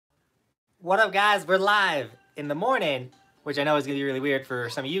What up, guys? We're live in the morning, which I know is going to be really weird for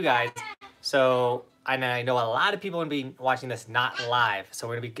some of you guys. So I know a lot of people will be watching this not live. So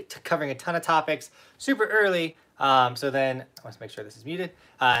we're going to be covering a ton of topics super early. So then I want to make sure this is muted.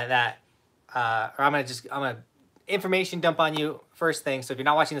 Or I'm gonna information dump on you first thing. So if you're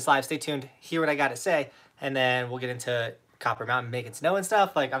not watching this live, stay tuned. Hear what I got to say, and then we'll get into Copper Mountain making snow and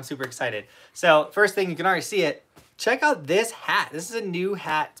stuff. Like, I'm super excited. So first thing, you can already see it. Check out this hat. This is a new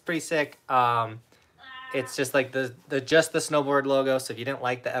hat. It's pretty sick. It's just like the snowboard logo. So if you didn't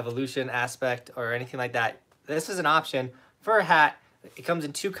like the evolution aspect or anything like that, this is an option for a hat. It comes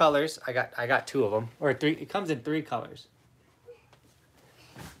in two colors. I got two of them, or three. It comes in three colors.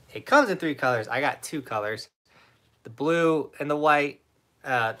 It comes in three colors. I got two colors: the blue and the white,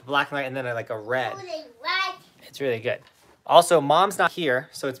 the black and white, and then like a red. It's really good. Also, Mom's not here,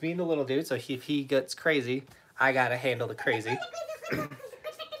 so it's me and the little dude. So if he gets crazy, I gotta handle the crazy.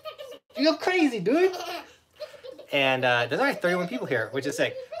 You go crazy, dude. And there's only 31 people here, which is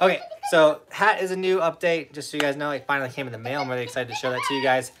sick. Okay, so hat is a new update. Just so you guys know, it finally came in the mail. I'm really excited to show that to you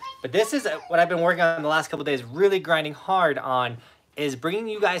guys. But this is what I've been working on the last couple days, really grinding hard on, is bringing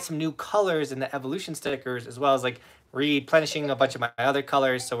you guys some new colors in the evolution stickers, as well as like replenishing a bunch of my other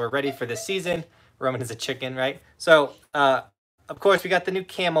colors. So we're ready for this season. Roman is a chicken, right? So, of course, we got the new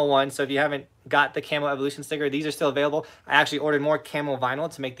camo one. So if you haven't got the camo evolution sticker, these are still available. I actually ordered more camo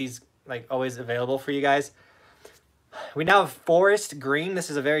vinyl to make these like always available for you guys. We now have forest green. This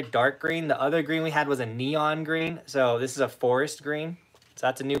is a very dark green. The other green we had was a neon green. So this is a forest green. So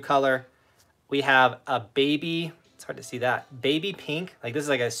that's a new color. We have a baby, it's hard to see that, baby pink. Like this is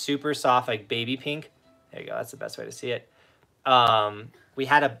like a super soft like baby pink. There you go. That's the best way to see it. We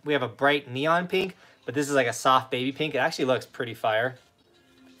have a bright neon pink, but this is like a soft baby pink. It actually looks pretty fire.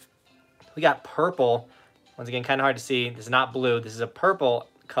 We got purple. Once again, kind of hard to see. This is not blue. This is a purple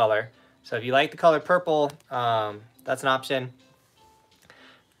color. So if you like the color purple, that's an option.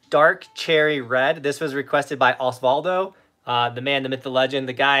 Dark cherry red. This was requested by Osvaldo, the man, the myth, the legend,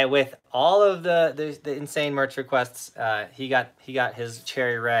 the guy with all of the insane merch requests. He got his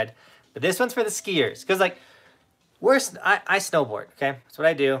cherry red. But this one's for the skiers, because like I snowboard, okay? That's what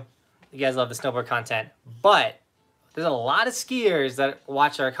I do. You guys love the snowboard content, but there's a lot of skiers that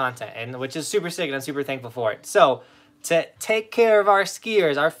watch our content, and which is super sick, and I'm super thankful for it. So to take care of our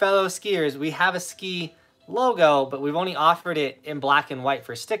skiers, our fellow skiers, we have a ski logo, but we've only offered it in black and white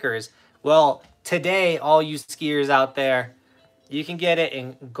for stickers. Well, today, all you skiers out there, you can get it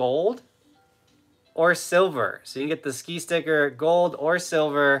in gold or silver. So you can get the ski sticker gold or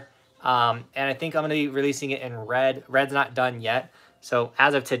silver. And I think I'm going to be releasing it in red. Red's not done yet. So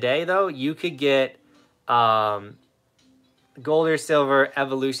as of today, though, you could get gold or silver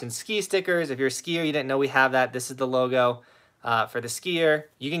evolution ski stickers. If you're a skier, you didn't know we have that. This is the logo for the skier.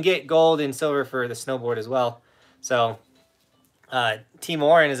 You can get gold and silver for the snowboard as well. So Team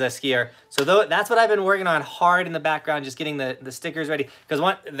Warren is a skier. So that's what I've been working on hard in the background, just getting the stickers ready.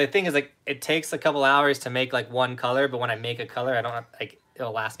 Because the thing is, like, it takes a couple hours to make like one color, but when I make a color, I don't have, like,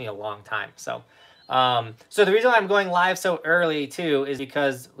 it'll last me a long time. So so the reason why I'm going live so early too is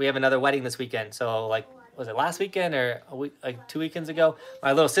because we have another wedding this weekend. So like, was it last weekend or a week, like 2 weekends ago?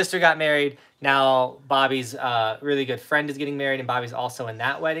 My little sister got married. Now Bobby's really good friend is getting married, and Bobby's also in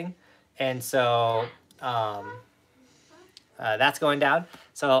that wedding. And so that's going down.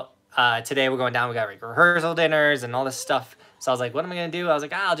 So today we're going down. We got like rehearsal dinners and all this stuff. So I was like, what am I going to do? I was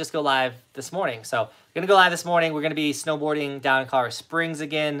like, I'll just go live this morning. So we're going to go live this morning. We're going to be snowboarding down in Colorado Springs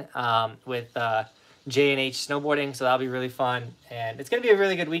again with J&H Snowboarding. So that'll be really fun. And it's going to be a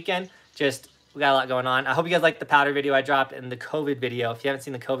really good weekend. Just, we got a lot going on. I hope you guys liked the powder video I dropped and the COVID video. If you haven't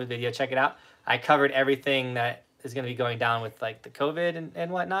seen the COVID video, check it out. I covered everything that is going to be going down with like the COVID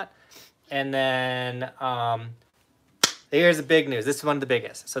and whatnot. And then here's the big news. This is one of the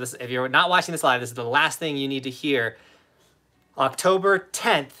biggest. So this, if you're not watching this live, this is the last thing you need to hear. October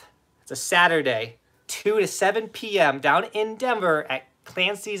 10th, it's a Saturday, 2 to 7 p.m. down in Denver at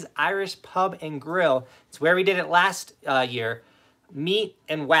Clancy's Irish Pub and Grill. It's where we did it last year. Meet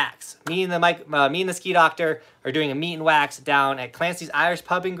and wax. Me and the ski doctor are doing a meet and wax down at Clancy's Irish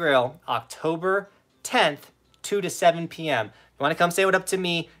Pub and Grill, October 10th, 2 to 7 p.m. You want to come say what up to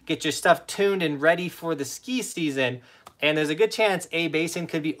me, get your stuff tuned and ready for the ski season. And there's a good chance A Basin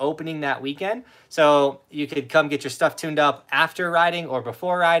could be opening that weekend. So you could come get your stuff tuned up after riding or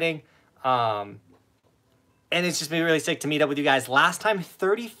before riding. And it's just been really sick to meet up with you guys. Last time,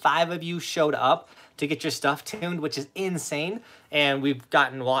 35 of you showed up to get your stuff tuned, which is insane. And we've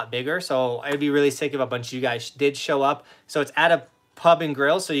gotten a lot bigger. So it'd be really sick if a bunch of you guys did show up. So it's at a pub and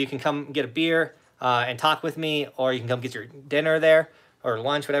grill. So you can come get a beer and talk with me, or you can come get your dinner there. or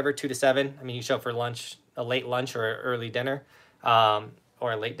lunch, whatever, 2 to 7. I mean, you show up for lunch, a late lunch or early dinner, or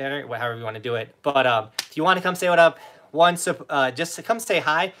a late dinner, however you want to do it. But if you want to come say what up, 1, just to come say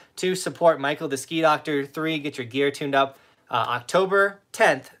hi. 2, support Michael the Ski Doctor. 3, get your gear tuned up. October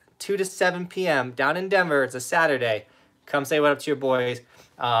 10th, 2 to 7 p.m. down in Denver. It's a Saturday. Come say what up to your boys. It's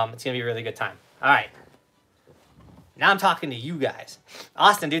going to be a really good time. All right. Now I'm talking to you guys.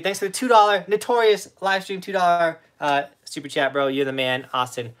 Austin, dude, thanks for the $2 notorious live stream $2 super chat, bro. You're the man,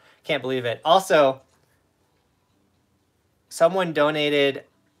 Austin. Can't believe it. Also, someone donated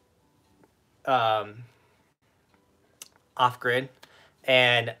off grid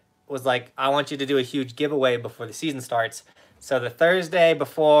and was like, I want you to do a huge giveaway before the season starts. So the Thursday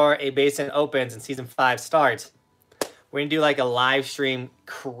before a basin opens and season 5 starts, we're gonna do like a live stream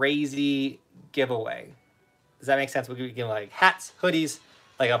crazy giveaway. Does that make sense? We're gonna give like hats, hoodies,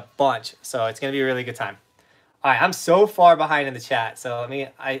 like a bunch. So it's gonna be a really good time. All right, I'm so far behind in the chat. So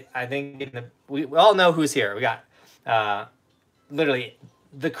I think we all know who's here. We got literally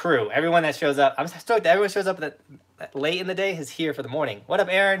the crew, everyone that shows up. I'm stoked that everyone shows up that late in the day is here for the morning. What up,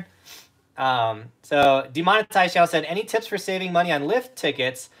 Aaron? So Demonetized Shell said, any tips for saving money on lift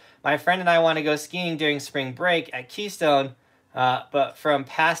tickets? My friend and I want to go skiing during spring break at Keystone, but from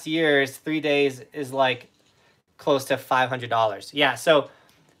past years, 3 days is like close to $500. Yeah, so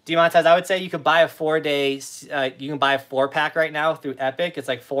Demonetized, I would say you could buy a 4-day, you can buy a 4-pack right now through Epic. It's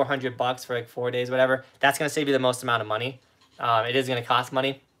like $400 for like 4 days, whatever. That's going to save you the most amount of money. It is going to cost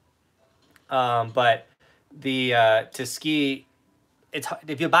money. But to ski,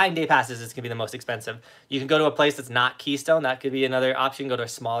 if you're buying day passes, it's going to be the most expensive. You can go to a place that's not Keystone. That could be another option. Go to a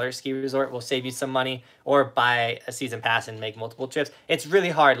smaller ski resort. Will save you some money. Or buy a season pass and make multiple trips. It's really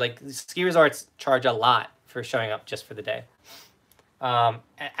hard. Like, ski resorts charge a lot for showing up just for the day.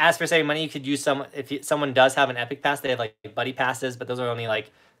 As for saving money, you could use if someone does have an Epic Pass, they have like buddy passes, but those are only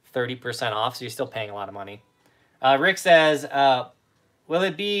like 30% off, so you're still paying a lot of money. Rick says, will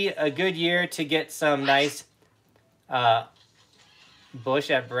it be a good year to get some nice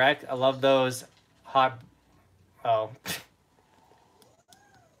bush at Breck? I love those hot... Oh.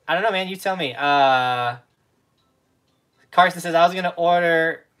 I don't know, man. You tell me. Carson says, I was going to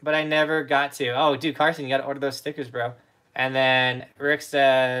order, but I never got to. Oh, dude, Carson, you got to order those stickers, bro. And then Rick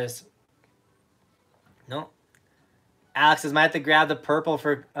says... No. Alex says, might have to grab the purple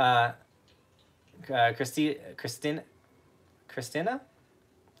for... Christina?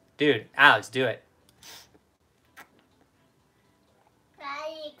 Dude, Alex, do it.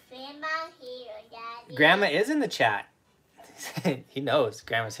 Grandma is in the chat. He knows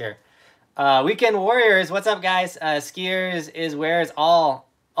Grandma's here. Weekend Warriors, what's up, guys? Skiers is where it's all.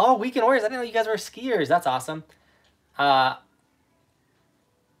 Oh, Weekend Warriors, I didn't know you guys were skiers. That's awesome.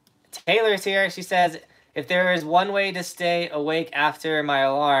 Taylor's here. She says, if there is one way to stay awake after my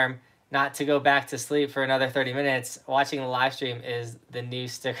alarm, not to go back to sleep for another 30 minutes, watching the live stream is the new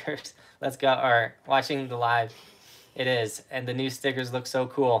stickers. Let's go. Or watching the live. It is. And the new stickers look so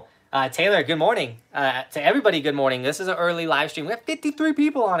cool. Taylor, good morning. To everybody, good morning. This is an early live stream. We have 53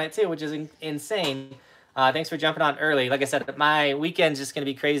 people on it, too, which is insane. Thanks for jumping on early. Like I said, my weekend's just going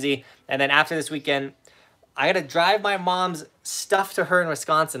to be crazy. And then after this weekend, I got to drive my mom's stuff to her in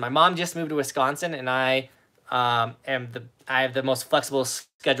Wisconsin. My mom just moved to Wisconsin, and I have the most flexible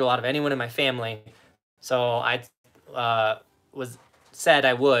schedule out of anyone in my family. So I said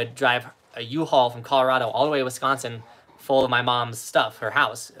I would drive a U-Haul from Colorado all the way to Wisconsin full of my mom's stuff, her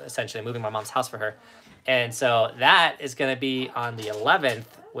house, essentially moving my mom's house for her. And so that is going to be on the 11th,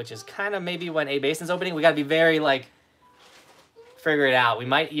 which is kind of maybe when A Basin's opening. We got to be very, like, figure it out. We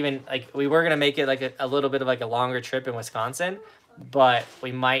might even, like, we were going to make it like a little bit of like a longer trip in Wisconsin, but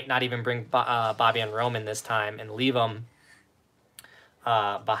we might not even bring Bobby and Roman this time and leave them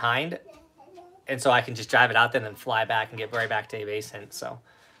behind. And so I can just drive it out there and then fly back and get right back to A Basin. So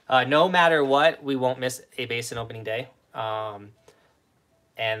no matter what, we won't miss A Basin opening day. And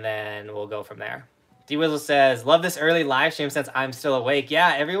then we'll go from there. D-Wizzle says, love this early live stream since I'm still awake.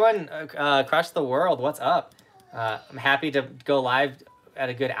 Yeah, everyone across the world, what's up? I'm happy to go live at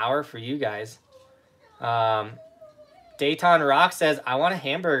a good hour for you guys. Dayton Rock says, I want a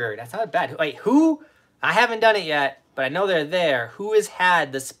hamburger. That's not bad. Wait, who? I haven't done it yet, but I know they're there. Who has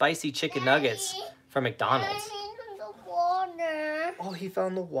had the spicy chicken nuggets from McDonald's? Oh, he fell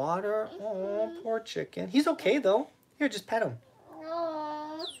in the water? Oh, poor chicken. He's okay, though. Here, just pet him.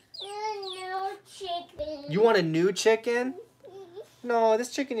 No, new chicken. You want a new chicken? No,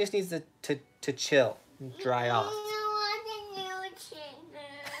 this chicken just needs to chill and dry off. I want a new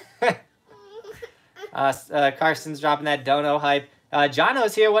chicken. Carson's dropping that dono hype.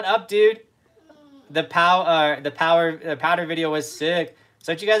 Jono's here. What up, dude? the powder video was sick.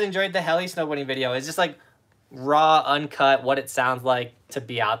 So if you guys enjoyed the heli snowboarding video, it's just like raw, uncut, what it sounds like to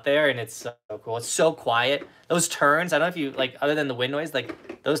be out there, and it's so cool. It's so quiet. Those turns, I don't know if you like, other than the wind noise,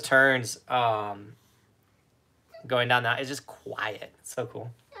 like those turns, going down that, it's just quiet. It's so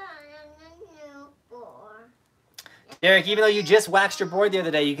cool. Derek, even though you just waxed your board the other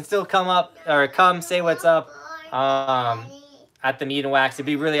day, you can still come up or come say what's up at the meet and wax. It'd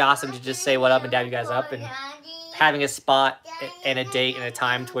be really awesome to just say what up and dab you guys up, and having a spot and a date and a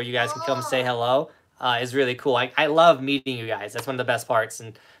time to where you guys can come say hello is really cool. I love meeting you guys. That's one of the best parts,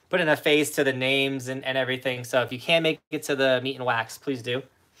 and putting a face to the names and everything. So if you can make it to the meet and wax, please do.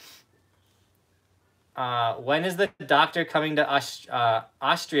 When is the doctor coming to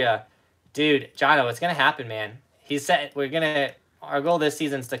Austria? Dude, Jono, it's going to happen, man. He said our goal this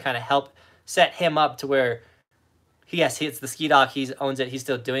season is to kind of help set him up to where, yes, it's the ski dock, he owns it, he's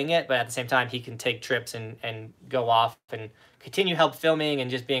still doing it, but at the same time, he can take trips and go off and continue help filming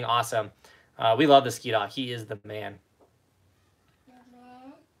and just being awesome. We love the ski dock. He is the man.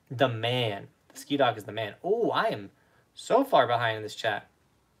 The man. The ski dock is the man. Oh, I am so far behind in this chat.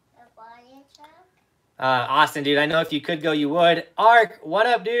 Austin, dude, I know if you could go, you would. Ark, what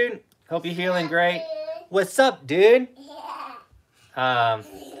up, dude? Hope you're feeling great. What's up, dude? Yeah,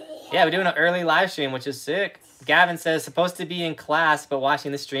 we're doing an early live stream, which is sick. Gavin says, supposed to be in class, but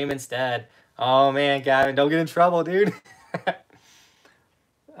watching the stream instead. Oh, man, Gavin, don't get in trouble, dude.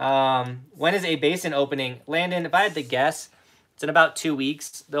 When is a basin opening? Landon, if I had to guess, it's in about 2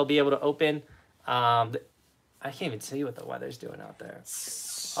 weeks. They'll be able to open. I can't even see what the weather's doing out there.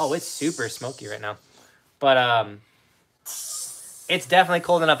 Oh, it's super smoky right now. But it's definitely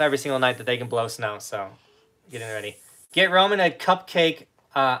cold enough every single night that they can blow snow. So getting ready. Get Roman a cupcake.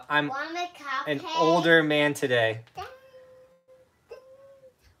 I'm an older man today.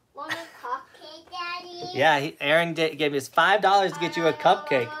 Want a cupcake, Daddy? Yeah, Aaron gave me his $5 to get you a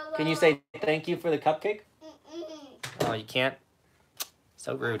cupcake. Can you say thank you for the cupcake? Oh, you can't?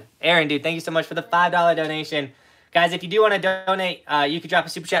 So rude. Aaron, dude, thank you so much for the $5 donation. Guys, if you do want to donate, you can drop a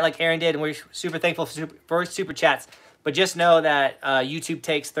super chat like Aaron did, and we're super thankful for super chats. But just know that YouTube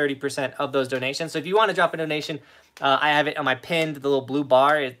takes 30% of those donations. So if you want to drop a donation, I have it on my pinned, the little blue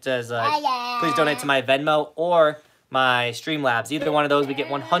bar. It says, please donate to my Venmo or my Streamlabs. Either one of those, we get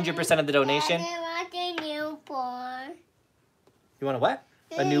 100% of the donation. I want a newborn. You want a what?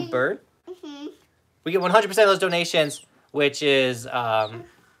 A new bird? Mm-hmm. We get 100% of those donations, which is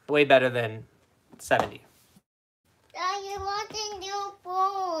way better than 70. I want a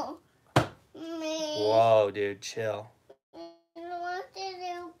newborn. Whoa, dude, chill. I want a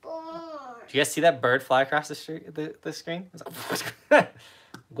newborn. Did you guys see that bird fly across the street, the screen?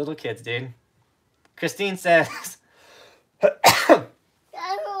 Little kids, dude. Christine says,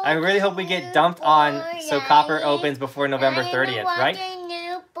 I really hope we get dumped on so Copper opens before November 30th, right?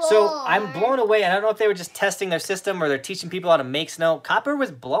 So I'm blown away. I don't know if they were just testing their system or they're teaching people how to make snow. Copper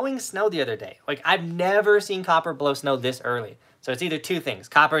was blowing snow the other day. Like, I've never seen Copper blow snow this early. So it's either two things.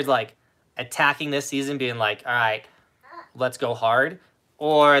 Copper's like attacking this season, being like, all right, let's go hard.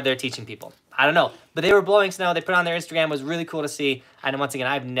 Or they're teaching people. I don't know. But they were blowing snow. They put it on their Instagram. It was really cool to see. And once again,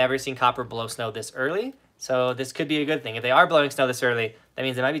 I've never seen Copper blow snow this early. So this could be a good thing. If they are blowing snow this early, that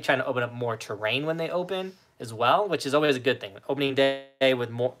means they might be trying to open up more terrain when they open as well, which is always a good thing. Opening day with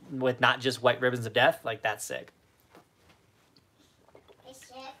not just white ribbons of death, like, that's sick.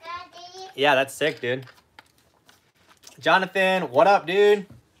 Yeah, that's sick, dude. Jonathan, what up, dude?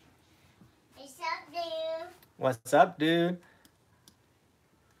 What's up, dude? What's up, dude?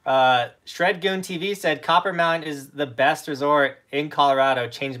 Shred Goon TV said Copper Mountain is the best resort in Colorado.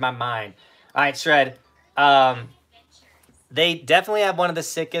 Changed my mind. All right, Shred. They definitely have one of the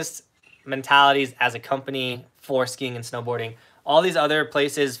sickest mentalities as a company for skiing and snowboarding. All these other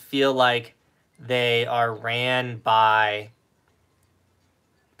places feel like they are ran by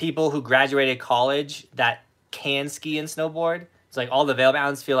people who graduated college that can ski and snowboard. It's like all the Vail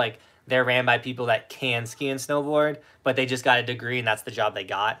Mountains feel like they're ran by people that can ski and snowboard, but they just got a degree and that's the job they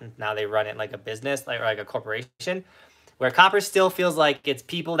got. And now they run it like a business, like a corporation. Where Copper still feels like it's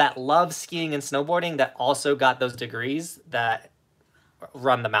people that love skiing and snowboarding that also got those degrees that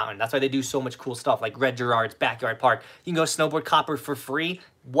run the mountain. That's why they do so much cool stuff, like Red Gerard's Backyard Park. You can go snowboard Copper for free.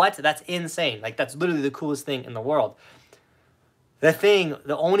 What? That's insane. Like, that's literally the coolest thing in the world. The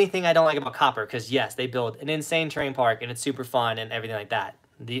only thing I don't like about Copper, because yes, they build an insane terrain park and it's super fun and everything like that.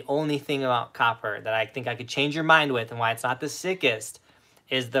 The only thing about Copper that I think I could change your mind with and why it's not the sickest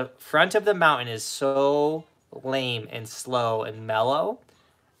is the front of the mountain is so lame and slow and mellow.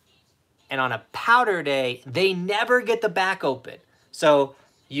 And on a powder day, they never get the back open. So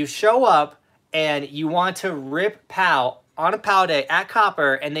you show up and you want to rip POW on a POW day at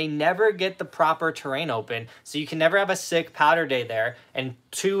Copper, and they never get the proper terrain open, so you can never have a sick powder day there, and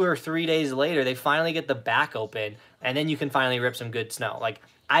 2 or 3 days later, they finally get the back open, and then you can finally rip some good snow. Like,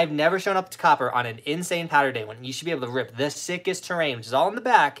 I've never shown up to Copper on an insane powder day when you should be able to rip the sickest terrain, which is all in the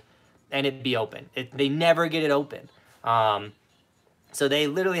back, and it'd be open. They never get it open. So they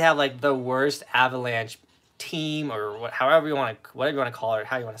literally have like the worst avalanche team, or whatever you want to call it, or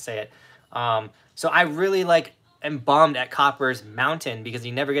how you want to say it. So I really like am bummed at Copper's Mountain because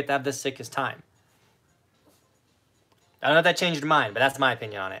you never get to have the sickest time. I don't know if that changed your mind, but that's my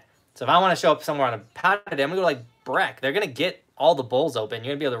opinion on it. So if I want to show up somewhere on a powder day, I'm gonna go like Breck. They're gonna get all the bowls open.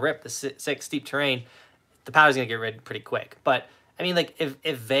 You're gonna be able to rip the sick steep terrain. The powder's gonna get rid pretty quick. But I mean, like if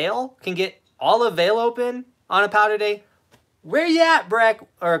Vale can get all of Vale open on a powder day, where you at, Breck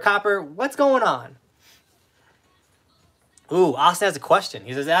or Copper? What's going on? Ooh, Austin has a question.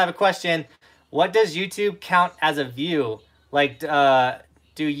 He says, I have a question. What does YouTube count as a view? Like,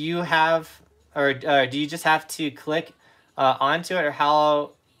 do you have, or do you just have to click onto it, or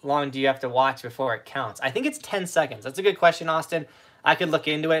how long do you have to watch before it counts? I think it's 10 seconds. That's a good question, Austin. I could look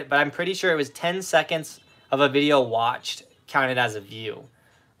into it, but I'm pretty sure it was 10 seconds of a video watched counted as a view.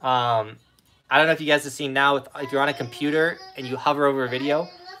 I don't know if you guys have seen now, if you're on a computer and you hover over a video.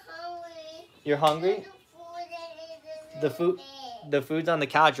 You're hungry? The food's on the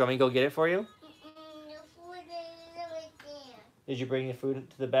couch. You want me to go get it for you? Did you bring the food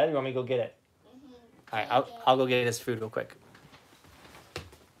to the bed, or you want me to go get it? All right, I'll go get his food real quick.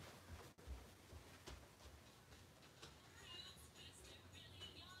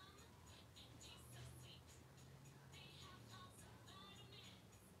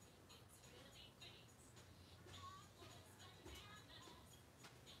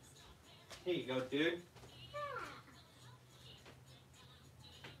 Here you go, dude.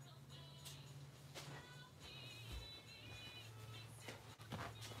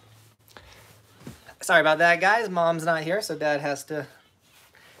 Sorry about that, guys. Mom's not here, so Dad has to...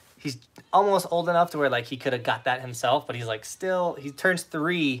 He's almost old enough to where, like, he could have got that himself, but he's, like, still... He turns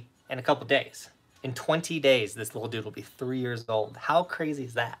 3 in a couple days. In 20 days, this little dude will be 3 years old. How crazy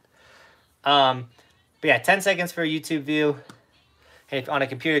is that? But yeah, 10 seconds for a YouTube view. If on a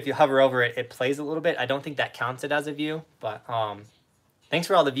computer, if you hover over it, it plays a little bit. I don't think that counts it as a view, but thanks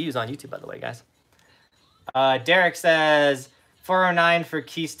for all the views on YouTube, by the way, guys. Derek says 409 for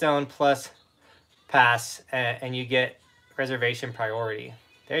Keystone Plus Pass, and you get reservation priority.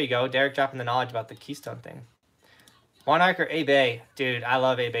 There you go. Derek dropping the knowledge about the Keystone thing. Monarch or A-Bay? Dude, I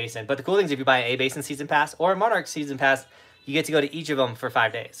love A-Basin. But the cool thing is if you buy an A-Basin Season Pass or a Monarch Season Pass, you get to go to each of them for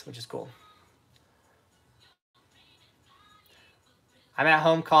 5 days, which is cool. I'm at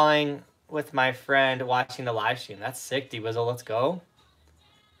home calling with my friend watching the live stream. That's sick, D-Wizzle. Let's go.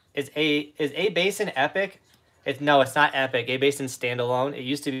 Is A-Basin Epic? No, it's not Epic. A-Basin standalone. It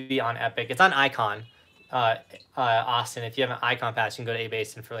used to be on Epic. It's on Icon, Austin. If you have an Icon pass, you can go to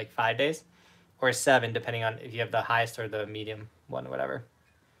A-Basin for like 5 days. Or 7, depending on if you have the highest or the medium one, whatever.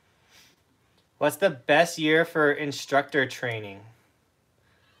 What's the best year for instructor training?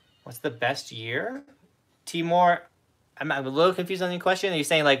 What's the best year? Timor, I'm a little confused on your question. Are you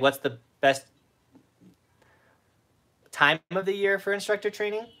saying, like, what's the best time of the year for instructor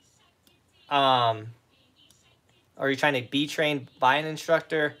training? Or are you trying to be trained by an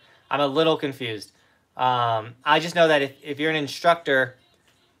instructor? I'm a little confused. I just know that if you're an instructor,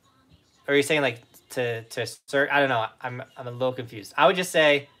 or are you saying, like, to cert? I don't know. I'm a little confused. I would just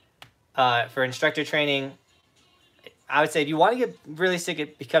say, for instructor training, I would say if you want to get really sick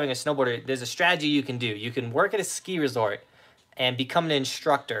at becoming a snowboarder, there's a strategy you can do. You can work at a ski resort and become an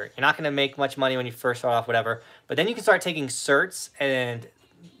instructor. You're not going to make much money when you first start off, whatever. But then you can start taking certs, and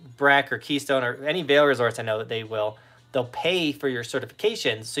Breck or Keystone or any Vail resorts, I know that they'll pay for your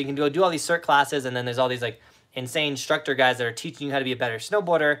certifications. So you can go do all these cert classes, and then there's all these like insane instructor guys that are teaching you how to be a better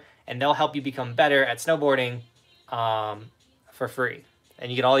snowboarder, and they'll help you become better at snowboarding for free. And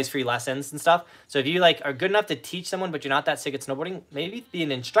you get all these free lessons and stuff. So if you like are good enough to teach someone, but you're not that sick at snowboarding, maybe be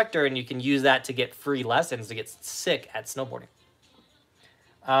an instructor, and you can use that to get free lessons to get sick at snowboarding.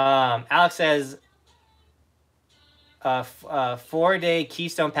 Alex says, 4-day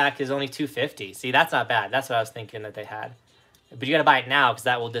Keystone pack is only $250. See, that's not bad. That's what I was thinking that they had. But you got to buy it now because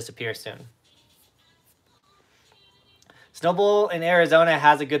that will disappear soon. Snowbowl in Arizona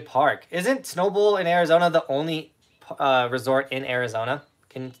has a good park. Isn't Snowbowl in Arizona the only resort in Arizona?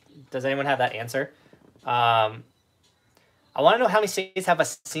 Does anyone have that answer? I want to know how many states have a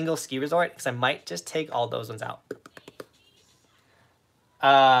single ski resort, because I might just take all those ones out.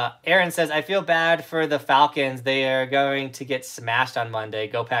 Aaron says, I feel bad for the Falcons. They are going to get smashed on Monday.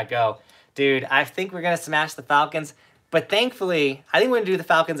 Go Pack Go. Dude, I think we're going to smash the Falcons. But thankfully, I think we're going to do the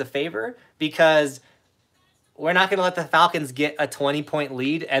Falcons a favor because we're not going to let the Falcons get a 20-point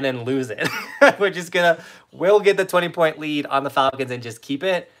lead and then lose it. We'll get the 20-point lead on the Falcons and just keep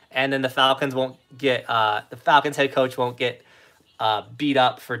it. And then the Falcons won't get, the Falcons head coach won't get beat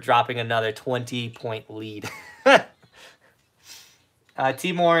up for dropping another 20-point lead.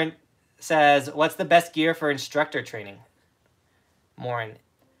 T. Morin says, what's the best gear for instructor training? Morin.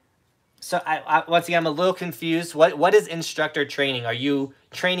 So I once again, I'm a little confused. What is instructor training? Are you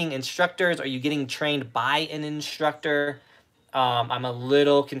training instructors? Are you getting trained by an instructor? I'm a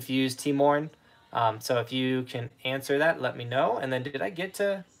little confused, Timorn. So if you can answer that, let me know. And then did I get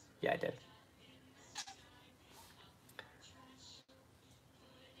to? Yeah, I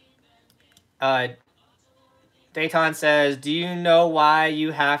did. Dayton says, do you know why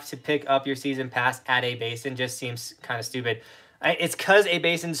you have to pick up your season pass at a basin? Just seems kind of stupid. It's because a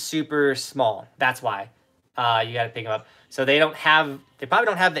basin's super small. That's why you got to pick them up. So they probably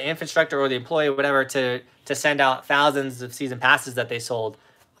don't have the infrastructure or the employee or whatever to send out thousands of season passes that they sold.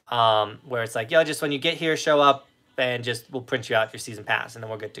 Where it's like, yo, just when you get here, show up and we'll print you out your season pass and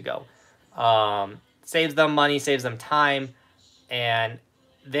then we're good to go. Saves them money, saves them time. And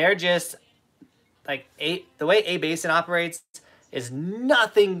they're just like the way A Basin operates is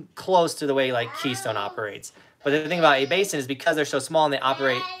nothing close to the way like Keystone operates. But the thing about A Basin is because they're so small and they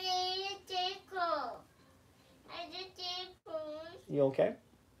operate. You okay?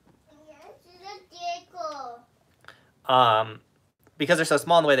 Because they're so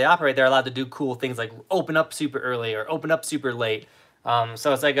small in the way they operate, they're allowed to do cool things like open up super early or open up super late.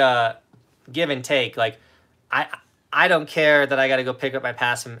 So it's like a give and take. Like I don't care that I got to go pick up my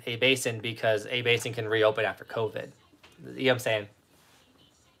pass from A Basin because A Basin can reopen after COVID. You know what I'm saying?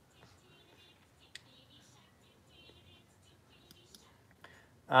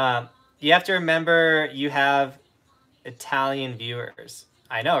 You have to remember you have Italian viewers.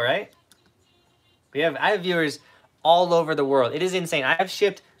 I know, right? I have viewers all over the world. It is insane. I have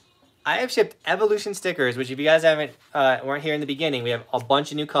shipped Evolution stickers, which if you guys weren't here in the beginning, we have a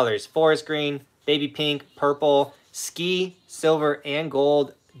bunch of new colors: forest green, baby pink, purple, ski, silver, and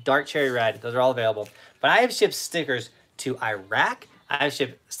gold, dark cherry red. Those are all available. But I have shipped stickers to Iraq. I've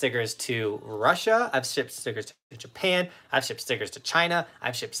shipped stickers to Russia. I've shipped stickers to Japan. I've shipped stickers to China.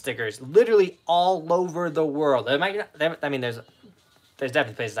 I've shipped stickers literally all over the world. I mean, there's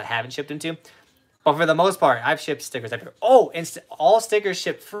definitely places I haven't shipped them to. But for the most part, I've shipped stickers everywhere. Oh, and all stickers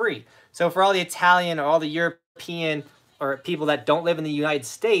ship free. So for all the Italian or all the European or people that don't live in the United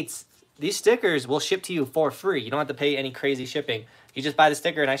States, these stickers will ship to you for free. You don't have to pay any crazy shipping. You just buy the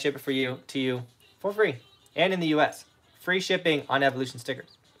sticker and I ship it to you for free. And in the US. Free shipping on Evolution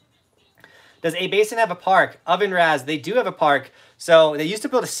stickers. Does A Basin have a park? Oven Raz, they do have a park. So they used to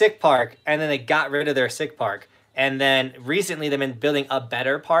build a sick park, and then they got rid of their sick park. And then recently they've been building a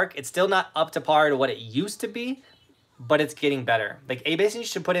better park. It's still not up to par to what it used to be, but it's getting better. Like A Basin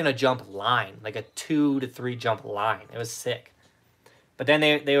should put in a jump line, like a 2 to 3 jump line. It was sick. But then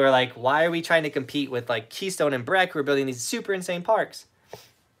they were like, why are we trying to compete with like Keystone and Breck who are building these super insane parks?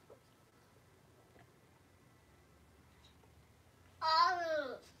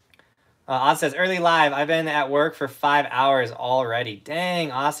 Austin says, early live. I've been at work for 5 hours already.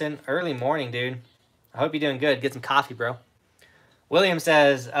 Dang, Austin. Early morning, dude. I hope you're doing good. Get some coffee, bro. William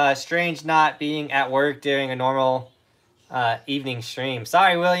says, strange not being at work during a normal evening stream.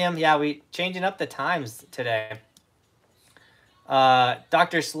 Sorry, William. Yeah, we changing up the times today.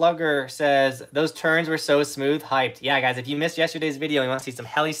 Dr. Slugger says, those turns were so smooth. Hyped. Yeah, guys, if you missed yesterday's video and you want to see some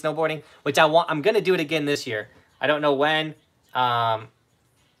heli snowboarding, which I'm going to do it again this year. I don't know when.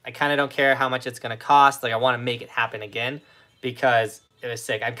 I kind of don't care how much it's going to cost. Like, I want to make it happen again because it was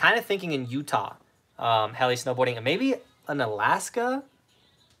sick. I'm kind of thinking in Utah, heli snowboarding, and maybe an Alaska.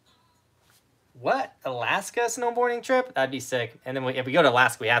 What? Alaska snowboarding trip? That'd be sick. And then if we go to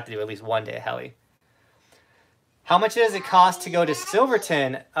Alaska, we have to do at least one day of heli. How much does it cost to go to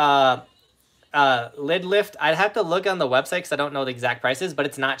Silverton? Lid lift, I'd have to look on the website because I don't know the exact prices, but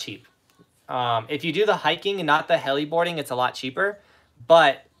it's not cheap. If you do the hiking and not the heli boarding, it's a lot cheaper,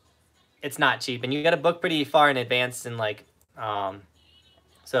 but it's not cheap. And you got to book pretty far in advance and like,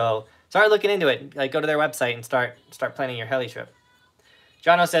 so start looking into it. Like go to their website and start planning your heli trip.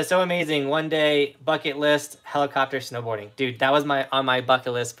 Jono says, so amazing. One day bucket list, helicopter snowboarding. Dude, that was on my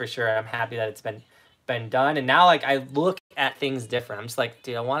bucket list for sure. I'm happy that it's been done. And now like I look at things different. I'm just like,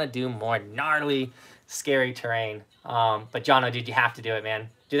 dude, I want to do more gnarly, scary terrain. But Jono, dude, you have to do it, man.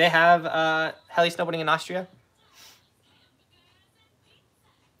 Do they have heli snowboarding in Austria?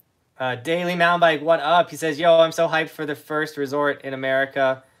 Daily Mountain Bike, what up? He says, yo, I'm so hyped for the first resort in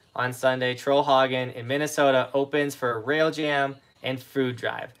America. on Sunday. Trollhagen in Minnesota opens for a rail jam and food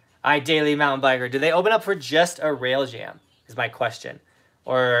drive. All right, Daily Mountain Biker, do they open up for just a rail jam is my question.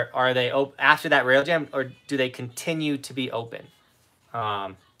 Or are they after that rail jam, or do they continue to be open?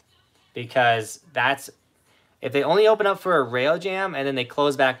 Because if they only open up for a rail jam and then they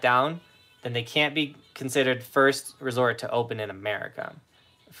close back down, then they can't be considered first resort to open in America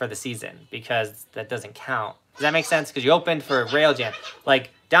for the season, because that doesn't count. Does that make sense? Because you opened for a rail jam. Like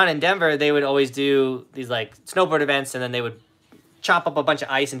down in Denver, they would always do these like snowboard events, and then they would chop up a bunch of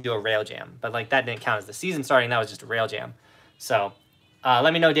ice and do a rail jam. But like that didn't count as the season starting. That was just a rail jam. So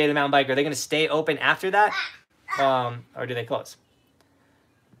let me know, Daily Mountain Biker. Are they going to stay open after that? Or do they close?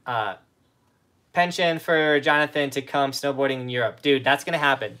 Pension for Johnathan to come snowboarding in Europe. Dude, that's going to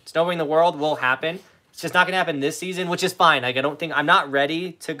happen. Snowboarding the world will happen. It's just not going to happen this season, which is fine. Like, I'm not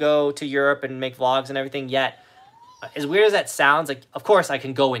ready to go to Europe and make vlogs and everything yet. As weird as that sounds, like, of course I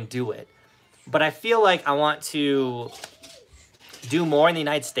can go and do it. But I feel like I want to do more in the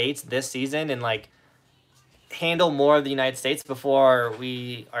United States this season and, like, handle more of the United States before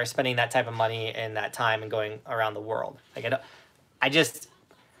we are spending that type of money and that time and going around the world. Like,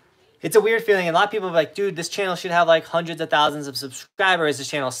 it's a weird feeling. A lot of people are like, dude, this channel should have like hundreds of thousands of subscribers. This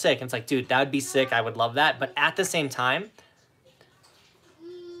channel's sick. And it's like, dude, that would be sick. I would love that. But at the same time,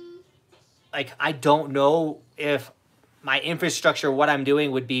 like, I don't know if my infrastructure, what I'm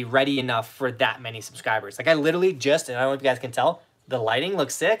doing, would be ready enough for that many subscribers. Like, I literally just, and I don't know if you guys can tell, the lighting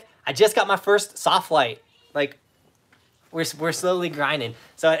looks sick. I just got my first soft light. Like, we're slowly grinding.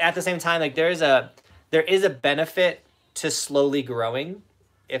 So at the same time, like, there is a benefit to slowly growing,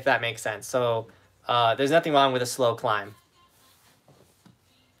 if that makes sense. So there's nothing wrong with a slow climb.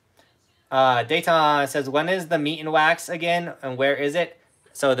 Dayton says, when is the meet and wax again, and where is it?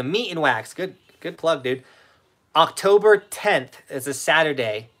 So the meet and wax, good plug, dude. October 10th is a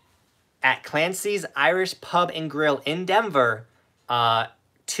Saturday at Clancy's Irish Pub and Grill in Denver,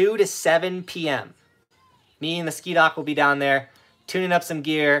 2 to 7 p.m. Me and the Ski Doc will be down there, tuning up some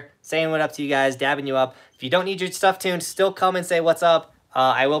gear, saying what up to you guys, dabbing you up. If you don't need your stuff tuned, still come and say what's up.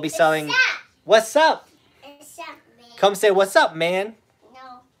 I will be selling... What's up? What's up, man? Come say what's up, man.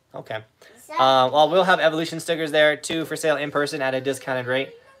 No. Okay. Well, we'll have Evolution stickers there, too, for sale in person at a discounted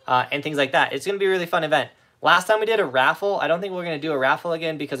rate, and things like that. It's going to be a really fun event. Last time we did a raffle, I don't think we're going to do a raffle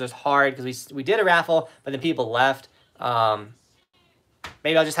again because it was hard, because we did a raffle, but then people left.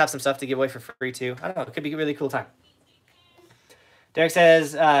 Maybe I'll just have some stuff to give away for free, too. I don't know. It could be a really cool time. Derek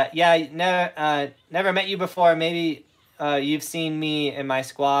says, yeah, never met you before. Maybe... you've seen me and my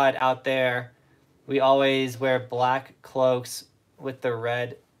squad out there. We always wear black cloaks with the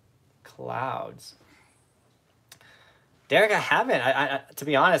red clouds. Derek, I haven't. I to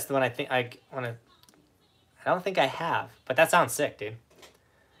be honest, when I don't think I have. But that sounds sick, dude.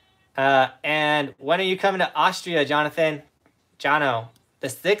 And when are you coming to Austria, Johnathan? Jono, the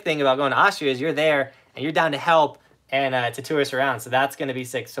sick thing about going to Austria is you're there and you're down to help and to tour us around. So that's going to be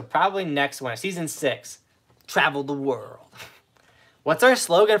sick. So probably next one, season 6. Travel the world. What's our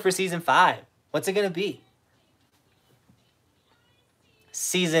slogan for season 5? What's it going to be?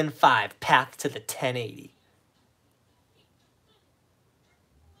 Season 5, Path to the 1080.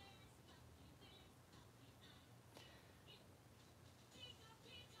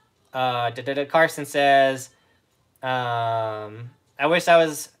 Carson says, I wish I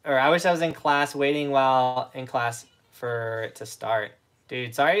was in class waiting while in class for it to start.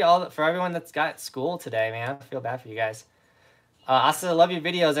 Dude, sorry for everyone that's got school today, man. I feel bad for you guys. Also, love your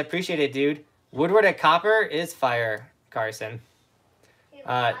videos. I appreciate it, dude. Woodward at Copper is fire, Carson.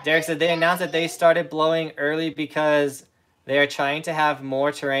 Derek said they announced that they started blowing early because they are trying to have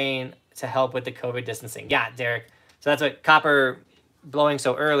more terrain to help with the COVID distancing. Yeah, Derek. So that's what Copper blowing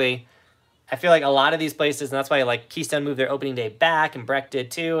so early. I feel like a lot of these places, and that's why like Keystone moved their opening day back, and Breck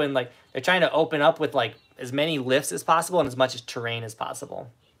did too, and like they're trying to open up with like as many lifts as possible and as much as terrain as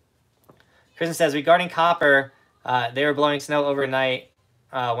possible. Kristen says, regarding Copper, they were blowing snow overnight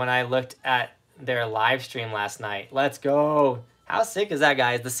when I looked at their live stream last night. Let's go. How sick is that,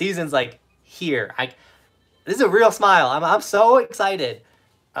 guys? The season's like here. This is a real smile. I'm so excited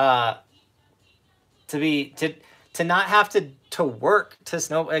to not have to work to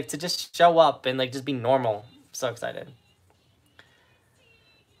snow, like to just show up and like just be normal. I'm so excited.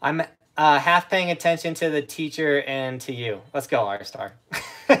 I'm half paying attention to the teacher and to you. Let's go, R-Star.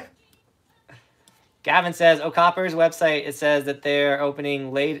 Gavin says, Copper's website, it says that they're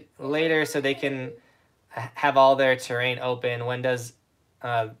opening later so they can have all their terrain open. When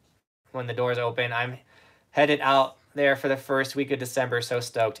the doors open? I'm headed out there for the first week of December. So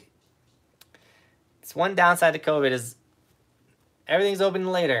stoked. It's one downside to COVID is Everything's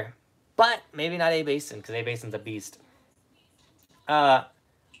open later. But maybe not A Basin, because A Basin's a beast.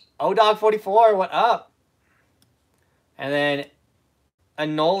 O-Dog44, what up? And then a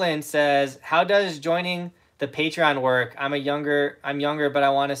Nolan says, how does joining the Patreon work? I'm younger, but I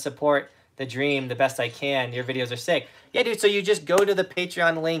want to support the dream the best I can. Your videos are sick. Yeah, dude, so you just go to the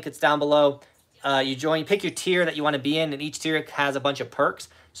Patreon link. It's down below. You pick your tier that you want to be in, and each tier has a bunch of perks.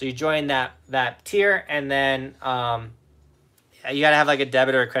 So you join that tier, and then you got to have like a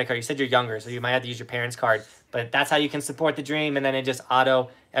debit or a credit card. You said you're younger, so you might have to use your parents' card. But that's how you can support the dream, and then it just auto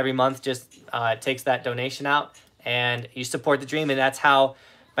every month just takes that donation out, and you support the dream. And that's how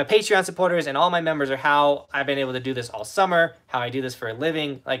my Patreon supporters and all my members are how I've been able to do this all summer, how I do this for a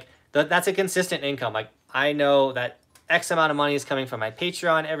living. Like, that's a consistent income. Like, I know that X amount of money is coming from my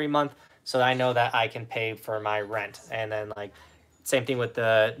Patreon every month, so I know that I can pay for my rent. And then, like, same thing with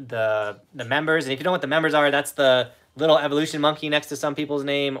the members. And if you don't know what the members are, that's the little evolution monkey next to some people's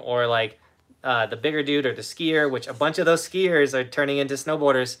name, or like the bigger dude, or the skier, which a bunch of those skiers are turning into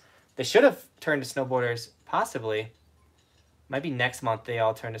snowboarders. They should have turned to snowboarders, possibly. Might be next month they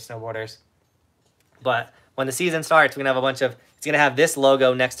all turn to snowboarders. But when the season starts, we're going to have a bunch of, it's going to have this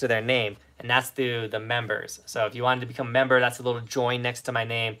logo next to their name, and that's through the members. So if you wanted to become a member, that's a little join next to my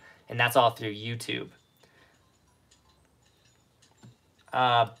name, and that's all through YouTube.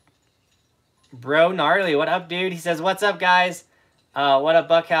 Bro Gnarly, what up, dude? He says, what's up, guys? What up,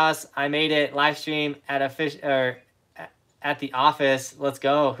 Buckhouse? I made it live stream at at the office. Let's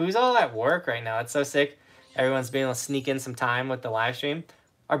go. Who's all at work right now? It's so sick. Everyone's being able to sneak in some time with the live stream.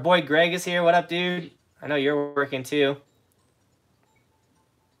 Our boy Greg is here. What up, dude? I know you're working too.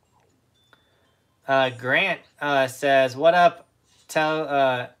 Grant says, what up?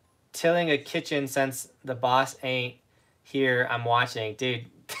 Tilling a kitchen since the boss ain't here. I'm watching. Dude,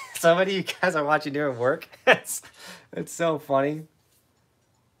 so many of you guys are watching during work. It's so funny.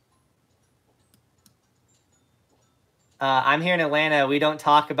 I'm here in Atlanta. We don't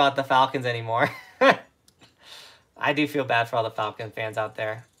talk about the Falcons anymore. I do feel bad for all the Falcon fans out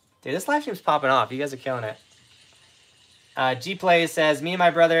there. Dude, this live stream's popping off. You guys are killing it. G-Play says, me and my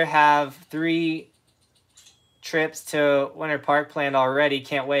brother have 3 trips to Winter Park planned already.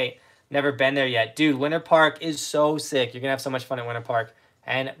 Can't wait. Never been there yet. Dude, Winter Park is so sick. You're going to have so much fun at Winter Park.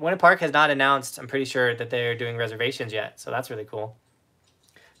 And Winter Park has not announced, I'm pretty sure, that they're doing reservations yet. So that's really cool.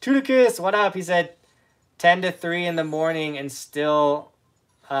 Tudicus, what up? He said 10 to 3 in the morning and still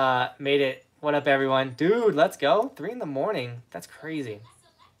made it. What up, everyone? Dude, let's go. 3 in the morning. That's crazy.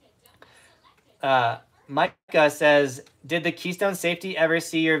 Micah says, did the Keystone Safety ever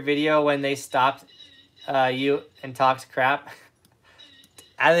see your video when they stopped you and talked crap?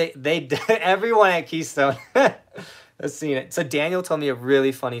 They everyone at Keystone has seen it. So Daniel told me a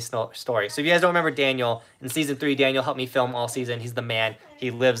really funny story. So if you guys don't remember Daniel, in season 3, Daniel helped me film all season. He's the man. He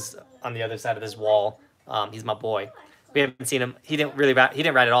lives on the other side of this wall. He's my boy. We haven't seen him. He didn't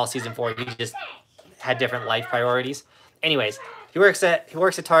write it all season 4. He just had different life priorities. Anyways, he works at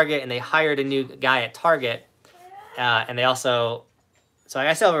Target, and they hired a new guy at Target, and they also. So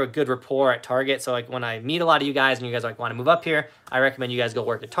I still have a good rapport at Target. So like when I meet a lot of you guys and you guys like want to move up here, I recommend you guys go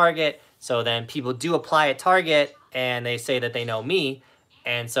work at Target. So then people do apply at Target and they say that they know me.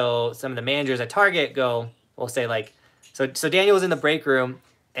 And so some of the managers at Target will say like, so Daniel was in the break room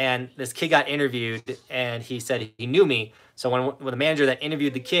and this kid got interviewed and he said he knew me. So when the manager that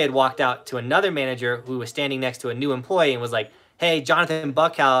interviewed the kid walked out to another manager who was standing next to a new employee and was like, hey, Johnathan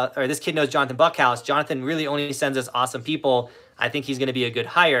Buckhouse, or this kid knows Johnathan Buckhouse. Johnathan really only sends us awesome people. I think he's going to be a good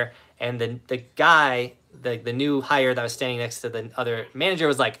hire. And the guy, the new hire that was standing next to the other manager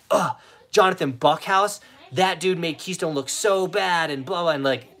was like, ugh, Johnathan Buckhouse? That dude made Keystone look so bad and blah, blah. And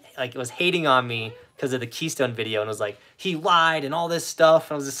like it was hating on me because of the Keystone video. And was like, he lied and all this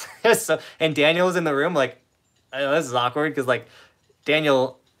stuff. And I was just, so, and Daniel was in the room like, oh, this is awkward. Because like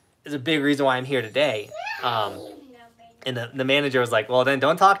Daniel is a big reason why I'm here today. And the manager was like, well, then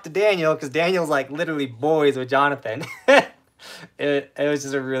don't talk to Daniel because Daniel's like literally boys with Johnathan. It was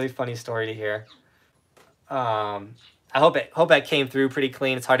just a really funny story to hear. I hope that came through pretty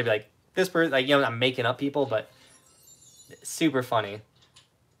clean. It's hard to be like, this person, like, you know, I'm making up people, but super funny.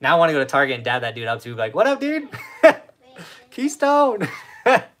 Now I want to go to Target and dab that dude up too. Like, what up, dude? Keystone.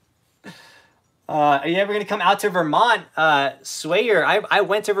 Are you ever going to come out to Vermont? Swayer, I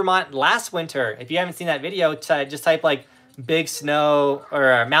went to Vermont last winter. If you haven't seen that video, just type like Big Snow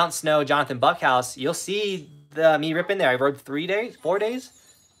or Mount Snow Johnathan Buckhouse. You'll see me ripping there. I rode 4 days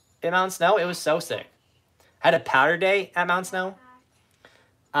in Mount Snow. It was so sick. I had a powder day at Mount Snow.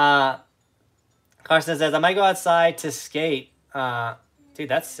 Carson says, I might go outside to skate. Dude,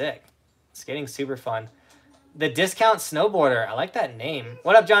 that's sick. Skating's super fun. The Discount Snowboarder. I like that name.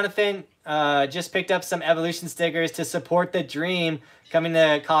 What up, Jonathan? Just picked up some Evolution stickers to support the dream coming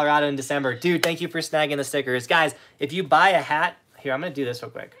to Colorado in December. Dude, thank you for snagging the stickers. Guys, if you buy a hat... Here, I'm going to do this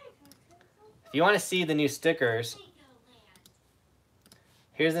real quick. If you want to see the new stickers,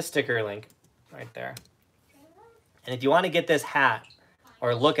 here's the sticker link right there. And if you want to get this hat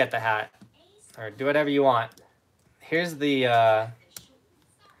or look at the hat or do whatever you want, here's the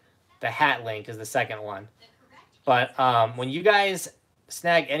hat link is the second one. But when you guys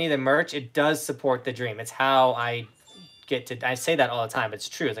snag any of the merch, it does support the dream. It's how I get to, I say that all the time. It's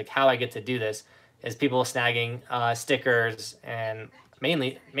true. It's like how I get to do this is people snagging stickers and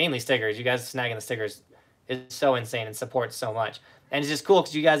mainly stickers. You guys snagging the stickers is so insane and supports so much. And it's just cool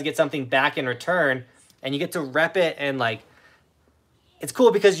because you guys get something back in return and you get to rep it and like, it's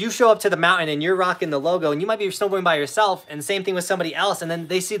cool because you show up to the mountain and you're rocking the logo and you might be snowboarding by yourself and same thing with somebody else. And then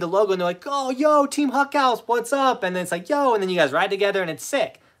they see the logo and they're like, oh, yo, Team Buckhouse, what's up? And then it's like, yo, and then you guys ride together and it's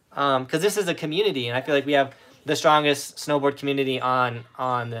sick. Because this is a community and I feel like we have the strongest snowboard community on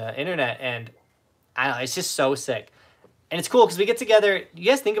the internet. And I don't know, it's just so sick. And it's cool because we get together. You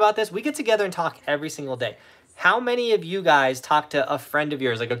guys think about this? We get together and talk every single day. How many of you guys talk to a friend of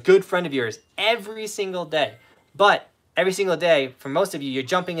yours, like a good friend of yours, every single day? But every single day, for most of you, you're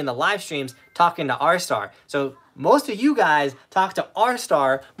jumping in the live streams talking to R-Star. So most of you guys talk to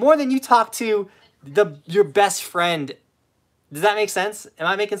R-Star more than you talk to your best friend. Does that make sense? Am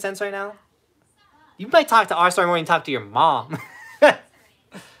I making sense right now? You might talk to R-Star more than you talk to your mom.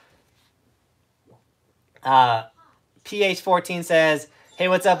 PH14 says, hey,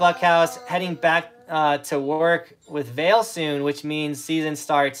 what's up, Buckhouse? Heading back to work with Vail soon, which means season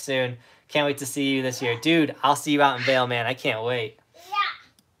starts soon. Can't wait to see you this year. Dude, I'll see you out in Vail, man. I can't wait.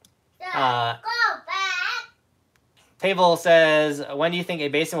 Yeah. Go back. Pavel says, when do you think a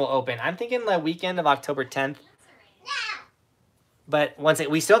basin will open? I'm thinking the weekend of October 10th. But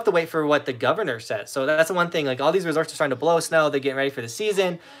we still have to wait for what the governor says. So that's the one thing. Like all these resorts are starting to blow snow. They're getting ready for the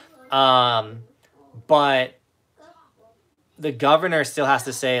season. But the governor still has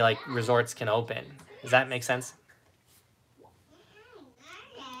to say like resorts can open. Does that make sense?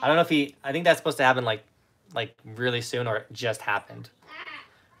 I don't know if I think that's supposed to happen like really soon or it just happened.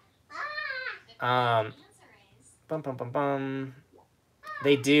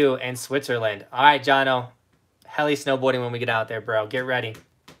 They do in Switzerland. All right, Jono. Heli snowboarding when we get out there, bro. Get ready.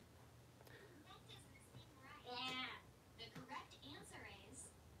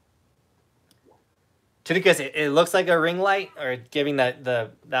 Because it looks like a ring light or giving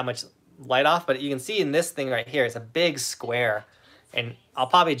that much light off, but you can see in this thing right here, it's a big square. And I'll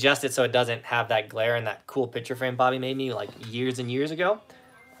probably adjust it so it doesn't have that glare and that cool picture frame Bobby made me like years and years ago.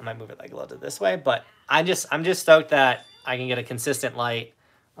 I might move it like a little bit this way, but I'm just stoked that I can get a consistent light.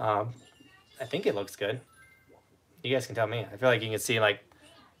 I think it looks good. You guys can tell me. I feel like you can see like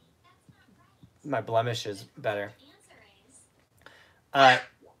my blemish is better.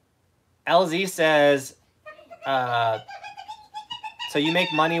 LZ says, so you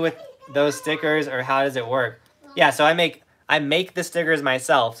make money with those stickers or how does it work? Yeah, so I make the stickers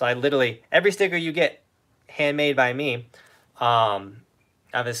myself. So I literally, every sticker you get handmade by me. I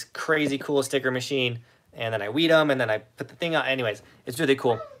have this crazy cool sticker machine and then I weed them and then I put the thing on. Anyways, it's really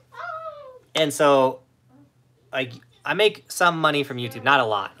cool. And so like I make some money from YouTube, not a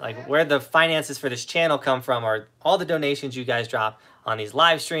lot. Like where the finances for this channel come from are all the donations you guys drop on these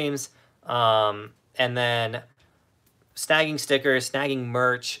live streams. And then snagging stickers, snagging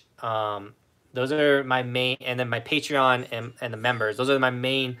merch. Those are my main, and then my Patreon and the members. Those are my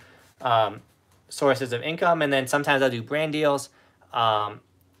main sources of income. And then sometimes I do brand deals. I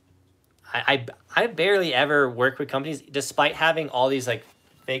barely ever work with companies, despite having all these like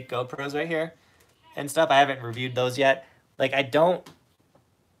fake GoPros right here and stuff. I haven't reviewed those yet. Like I don't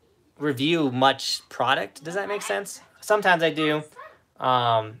review much product. Does that make sense? Sometimes I do.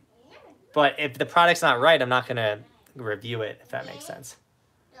 But if the product's not right, I'm not going to review it, if that makes sense.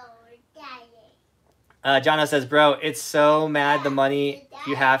 Jono says, bro, it's so mad the money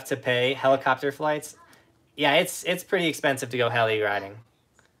you have to pay helicopter flights. Yeah, it's pretty expensive to go heli riding.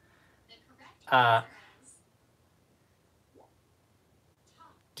 Trying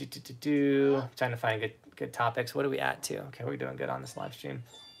to find good topics. What are we at to? Okay, we're doing good on this live stream.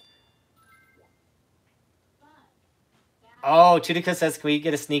 Oh, Chudika says, can we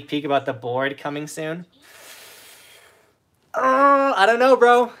get a sneak peek about the board coming soon? Oh, I don't know,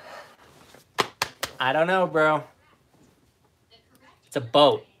 bro. I don't know, bro. It's a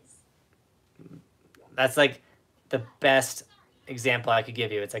boat. That's like the best example I could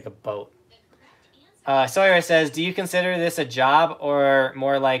give you. It's like a boat. Sawyer says, do you consider this a job or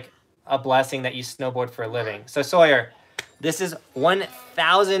more like a blessing that you snowboard for a living. So Sawyer, this is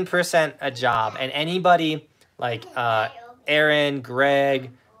 1000% a job, and anybody like Aaron,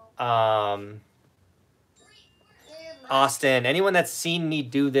 Greg, Austin, anyone that's seen me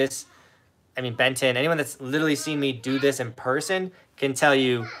do this, I mean Benton, anyone that's literally seen me do this in person can tell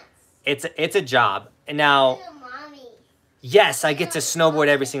you it's a job. And now, yes, I get to snowboard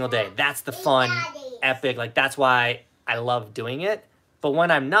every single day. That's the fun, epic, like that's why I love doing it. But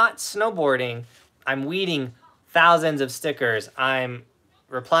when I'm not snowboarding, I'm weeding thousands of stickers. I'm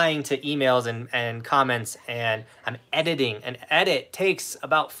replying to emails and comments, and I'm editing. An edit takes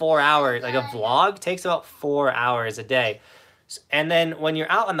about 4 hours. Like a vlog takes about 4 hours a day. And then when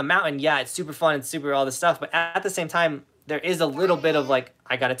you're out on the mountain, yeah, it's super fun. It's super all this stuff. But at the same time, there is a little bit of like,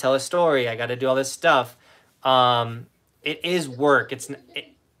 I got to tell a story. I got to do all this stuff. It is work.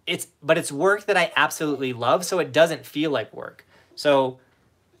 But it's work that I absolutely love. So it doesn't feel like work. So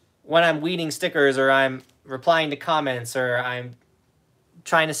when I'm weeding stickers, or I'm replying to comments, or I'm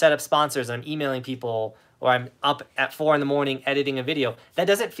trying to set up sponsors, and I'm emailing people, or I'm up at 4 in the morning editing a video, that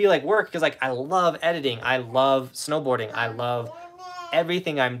doesn't feel like work, because like I love editing. I love snowboarding. I love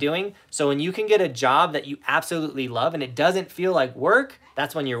everything I'm doing. So when you can get a job that you absolutely love and it doesn't feel like work,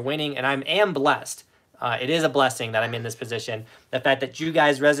 that's when you're winning. And I am blessed. It is a blessing that I'm in this position. The fact that you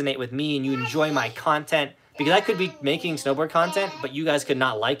guys resonate with me and you enjoy my content, because I could be making snowboard content, but you guys could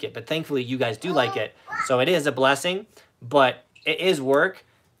not like it. But thankfully, you guys do like it. So it is a blessing, but it is work.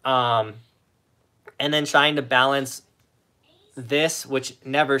 And then trying to balance this, which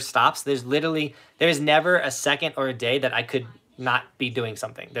never stops. There's never a second or a day that I could not be doing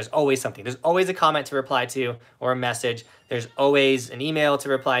something. There's always something. There's always a comment to reply to, or a message. There's always an email to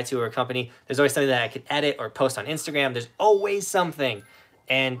reply to, or a company. There's always something that I could edit or post on Instagram. There's always something.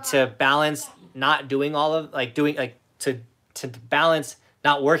 And to balance not doing all of, like doing, like to balance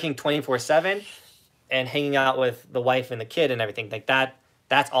not working 24/7 and hanging out with the wife and the kid and everything like that,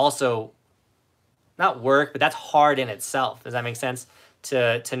 that's also not work, but that's hard in itself. Does that make sense?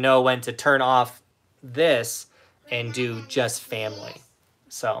 To know when to turn off this and do just family.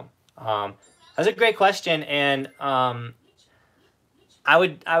 So that's a great question, and I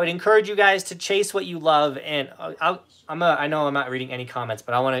would encourage you guys to chase what you love. And I know I'm not reading any comments,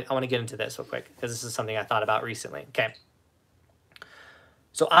 but I want to get into this real quick, because this is something I thought about recently. Okay.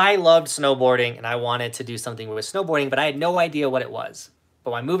 So I loved snowboarding, and I wanted to do something with snowboarding, but I had no idea what it was.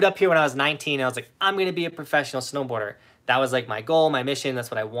 But when I moved up here when I was 19, I was like, I'm going to be a professional snowboarder. That was like my goal, my mission.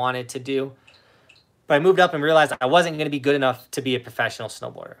 That's what I wanted to do. But I moved up and realized I wasn't going to be good enough to be a professional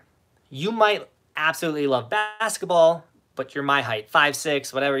snowboarder. You might absolutely love basketball, but you're my height,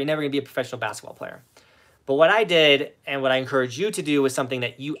 5'6", whatever. You're never going to be a professional basketball player. But what I did, and what I encourage you to do with something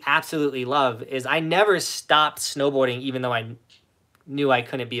that you absolutely love, is I never stopped snowboarding, even though I knew I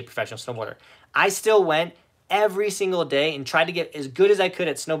couldn't be a professional snowboarder. I still went every single day and tried to get as good as I could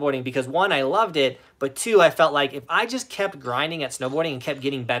at snowboarding, because one, I loved it, but two, I felt like if I just kept grinding at snowboarding and kept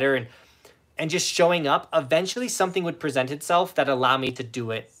getting better and just showing up, eventually something would present itself that allowed me to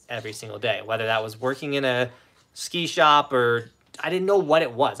do it every single day, whether that was working in a ski shop, or I didn't know what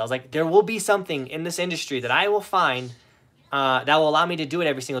it was. I was like, there will be something in this industry that I will find that will allow me to do it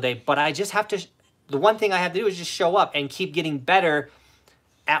every single day, but I just have to, the one thing I have to do is just show up and keep getting better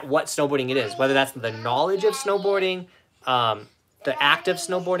at what snowboarding it is, whether that's the knowledge of snowboarding, the act of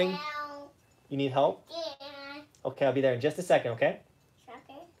snowboarding. You need help? Yeah. Okay, I'll be there in just a second, okay?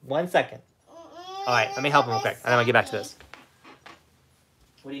 Okay. 1 second. All right, let me help him real quick, and then I'll get back to this.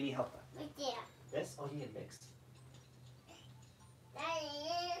 What do you need help with? Yeah. This? Oh, you need a mix.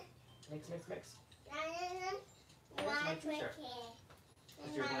 Mix. Where's my t-shirt?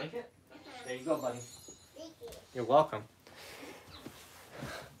 That's your blanket? There you go, buddy. You're welcome.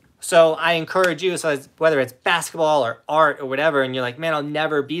 So I encourage you, so whether it's basketball or art or whatever, and you're like, man, I'll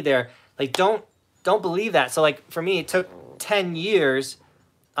never be there. Like, don't believe that. So like for me, it took 10 years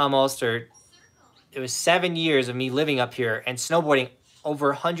almost, or it was 7 years of me living up here and snowboarding over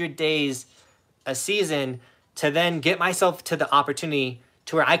 100 days a season to then get myself to the opportunity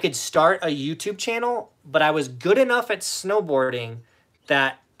to where I could start a YouTube channel, but I was good enough at snowboarding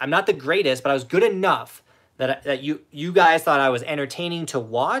that I'm not the greatest, but I was good enough that you guys thought I was entertaining to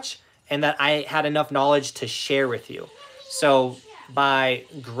watch, and that I had enough knowledge to share with you. So by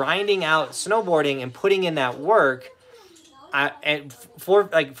grinding out snowboarding and putting in that work,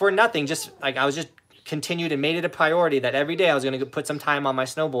 for nothing, just like I was just continued and made it a priority that every day I was going to put some time on my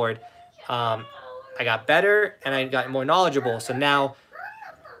snowboard. I got better and I got more knowledgeable. So now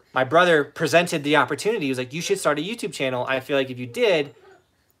my brother presented the opportunity. He was like, you should start a YouTube channel. I feel like if you did,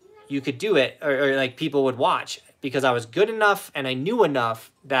 you could do it, or like people would watch. because I was good enough and I knew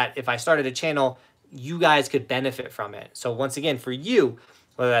enough that if I started a channel, you guys could benefit from it. So once again, for you,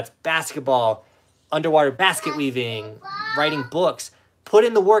 whether that's basketball, underwater basket weaving, writing books, put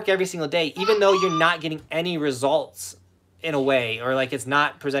in the work every single day, even though you're not getting any results in a way, or like it's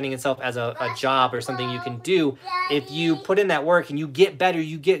not presenting itself as a job or something you can do. If you put in that work and you get better,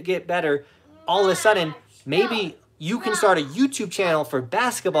 you get better, all of a sudden, maybe you can start a YouTube channel for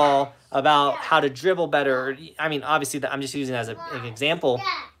basketball about how to dribble better. I mean, obviously, I'm just using it as an example,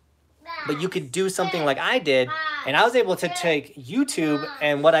 but you could do something like I did, and I was able to take YouTube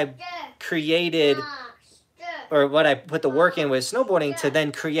and what I created, or what I put the work in with snowboarding, to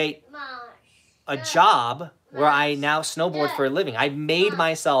then create a job where I now snowboard for a living. I made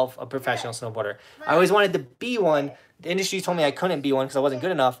myself a professional snowboarder. I always wanted to be one. The industry told me I couldn't be one because I wasn't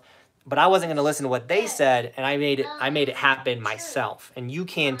good enough, but I wasn't going to listen to what they said, and I made it happen myself. And you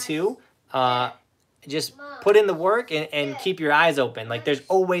can too. Just put in the work and keep your eyes open. Like, there's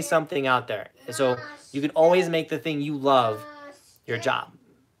always something out there. So you can always make the thing you love your job.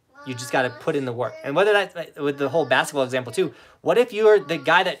 You just got to put in the work. And whether that's with the whole basketball example too, what if you're the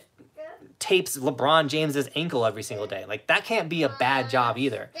guy that tapes LeBron James's ankle every single day? Like, that can't be a bad job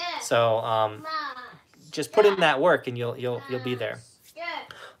either. So just put in that work and you'll be there.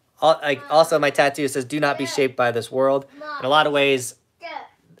 Also, my tattoo says, "Do not be shaped by this world." In a lot of ways,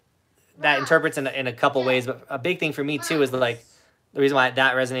 that interprets in a couple ways, but a big thing for me too is like the reason why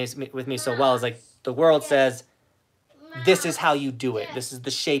that resonates with me so well is like the world says, this is how you do it. This is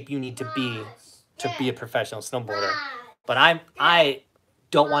the shape you need to be a professional snowboarder. But I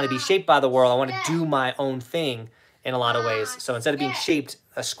don't want to be shaped by the world. I want to do my own thing in a lot of ways. So instead of being shaped,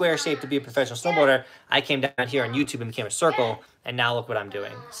 a square shape to be a professional snowboarder, I came down here on YouTube and became a circle, and now look what I'm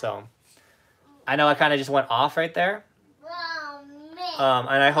doing. So I know I kind of just went off right there.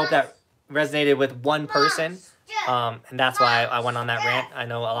 And I hope that resonated with one person. And that's why I went on that rant. I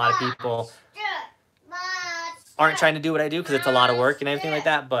know a lot of people aren't trying to do what I do because it's a lot of work and everything like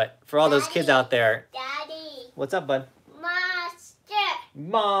that. But for all those kids out there, what's up, bud?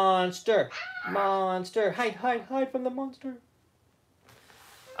 Monster! Monster! Hide from the monster!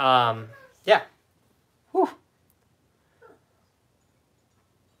 Yeah. Whew.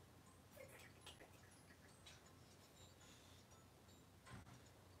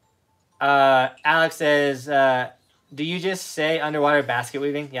 Alex says, do you just say underwater basket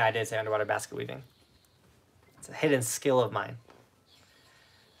weaving? Yeah, I did say underwater basket weaving. It's a hidden skill of mine.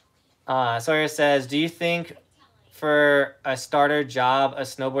 Sawyer says, do you think for a starter job, a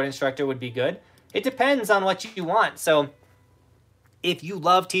snowboard instructor would be good? It depends on what you want. So if you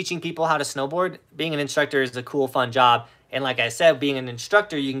love teaching people how to snowboard, being an instructor is a cool, fun job. And like I said, being an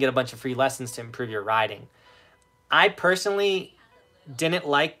instructor, you can get a bunch of free lessons to improve your riding. I personally didn't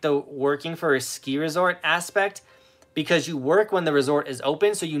like the working for a ski resort aspect because you work when the resort is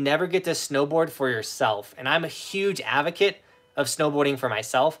open, so you never get to snowboard for yourself. And I'm a huge advocate of snowboarding for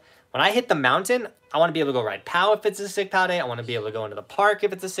myself. When I hit the mountain, I want to be able to go ride POW if it's a sick POW day. I want to be able to go into the park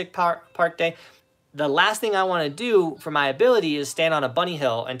if it's a sick park day. The last thing I want to do for my ability is stand on a bunny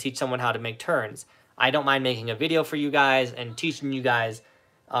hill and teach someone how to make turns. I don't mind making a video for you guys and teaching you guys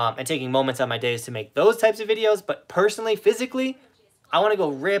and taking moments on my days to make those types of videos. But personally, physically, I want to go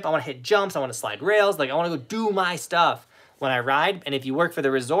rip. I want to hit jumps. I want to slide rails. Like, I want to go do my stuff when I ride. And if you work for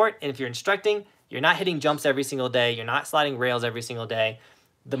the resort and if you're instructing, you're not hitting jumps every single day. You're not sliding rails every single day.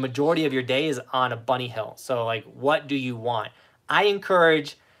 The majority of your day is on a bunny hill. So, like, what do you want? I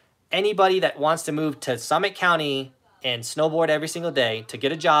encourage anybody that wants to move to Summit County and snowboard every single day to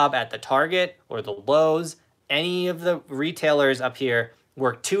get a job at the Target or the Lowe's, any of the retailers up here,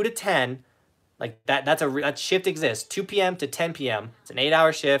 work 2 to 10. Like that shift exists, 2 p.m. to 10 p.m. It's an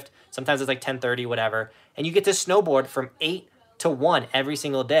 8-hour shift. Sometimes it's like 10:30, whatever. And you get to snowboard from 8 to 1 every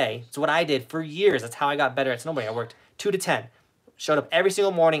single day. It's what I did for years. That's how I got better at snowboarding. I worked 2 to 10. Showed up every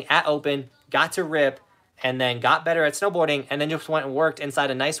single morning at open, got to rip, and then got better at snowboarding, and then just went and worked inside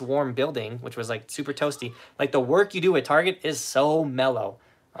a nice warm building, which was like super toasty. Like, the work you do at Target is so mellow.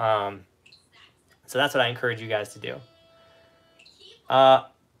 So that's what I encourage you guys to do.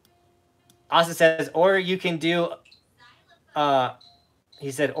 Austin says, or you can do,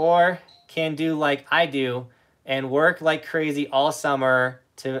 he said, or can do like I do and work like crazy all summer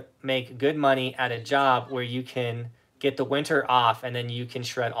to make good money at a job where you can get the winter off and then you can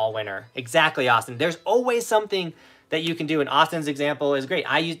shred all winter. Exactly, Austin. There's always something that you can do. And Austin's example is great.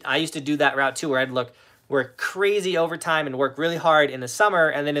 I used to do that route too, where I'd work crazy overtime and work really hard in the summer.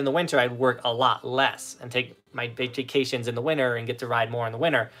 And then in the winter, I'd work a lot less and take my vacations in the winter and get to ride more in the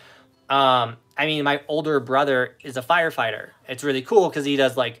winter. I mean, my older brother is a firefighter. It's really cool because he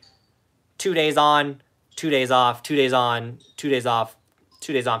does like 2 days on, 2 days off, 2 days on, 2 days off,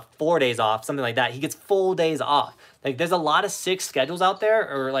 2 days on, 4 days off, something like that. He gets full days off. Like there's a lot of sick schedules out there,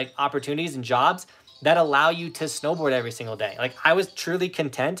 or like opportunities and jobs that allow you to snowboard every single day. Like I was truly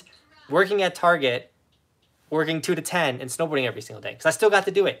content working at Target, working 2 to 10 and snowboarding every single day because I still got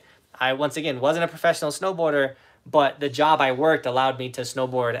to do it. I, once again, wasn't a professional snowboarder, but the job I worked allowed me to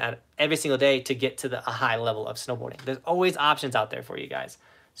snowboard at every single day to get to a high level of snowboarding. There's always options out there for you guys.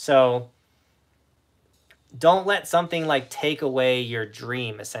 So don't let something like take away your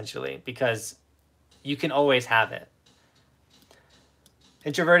dream, essentially, because you can always have it.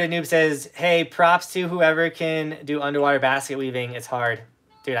 Introverted Noob says, hey, props to whoever can do underwater basket weaving. It's hard.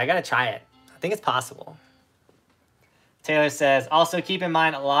 Dude, I gotta try it. I think it's possible. Taylor says, also keep in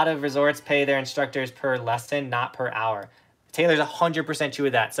mind a lot of resorts pay their instructors per lesson, not per hour. Taylor's 100% true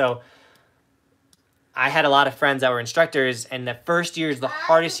with that. So I had a lot of friends that were instructors, and the first year is the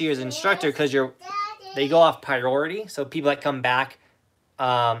hardest year as an instructor because they go off priority. So people that come back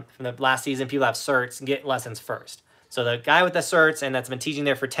from the last season, people have certs and get lessons first. So the guy with the certs and that's been teaching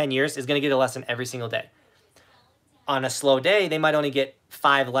there for 10 years is going to get a lesson every single day. On a slow day, they might only get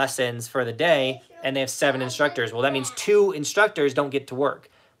 5 lessons for the day, and they have 7 instructors. Well, that means 2 instructors don't get to work.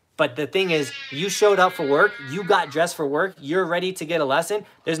 But the thing is, you showed up for work, you got dressed for work, you're ready to get a lesson,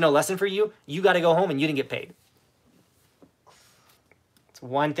 there's no lesson for you, you got to go home and you didn't get paid. It's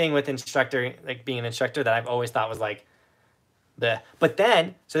one thing with instructor, like being an instructor, that I've always thought was like, but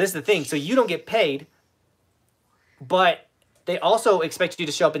then, so this is the thing, so you don't get paid, but they also expect you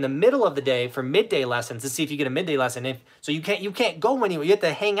to show up in the middle of the day for midday lessons to see if you get a midday lesson. So you can't go anywhere. You have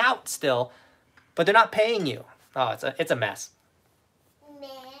to hang out still, but they're not paying you. Oh, it's a mess.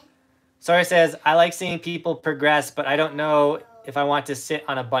 Sawyer says, I like seeing people progress, but I don't know if I want to sit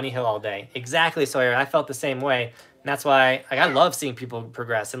on a bunny hill all day. Exactly, Sawyer. I felt the same way. And that's why I love seeing people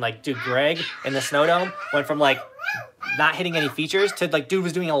progress. And like, dude, Greg in the Snowdome went from like not hitting any features to like, dude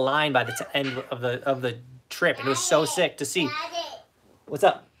was doing a line by the end of the trip, and it was so sick to see. What's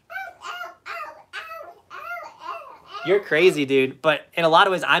up? You're crazy, dude. But in a lot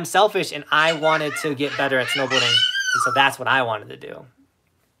of ways, I'm selfish, and I wanted to get better at snowboarding, and so that's what I wanted to do.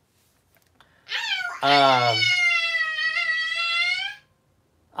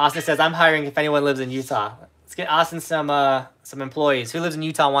 Austin says, I'm hiring if anyone lives in Utah. Let's get Austin some employees. Who lives in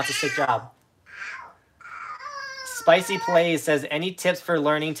Utah and wants a sick job? Spicy Plays says, any tips for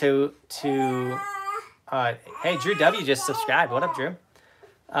learning to hey, Drew W just subscribed. What up, Drew?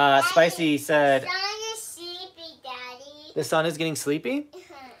 Spicy said, The sun is sleepy, Daddy. the sun is getting sleepy?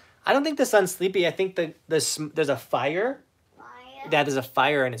 I don't think the sun's sleepy. I think there's a fire. Dad, there's a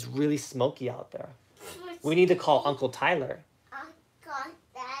fire, and it's really smoky out there. We need to call Uncle Tyler.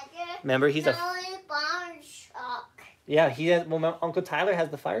 Remember, he's a... Yeah, he has... Well, Uncle Tyler has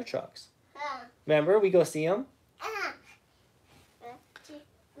the fire trucks. Remember, we go see him?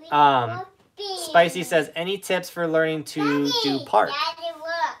 Spicy says, any tips for learning to do park?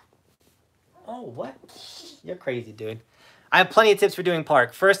 Oh, what? You're crazy, dude. I have plenty of tips for doing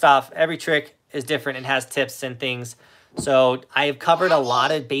park. First off, every trick is different and has tips and things. So I have covered a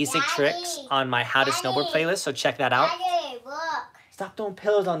lot of basic tricks on my How to Snowboard playlist, so check that out. Stop throwing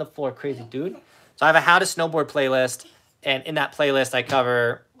pillows on the floor, crazy dude. So I have a How to Snowboard playlist, and in that playlist I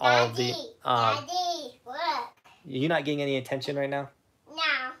cover all of the... You're not getting any attention right now?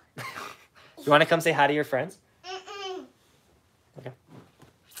 No. You want to come say hi to your friends? Okay.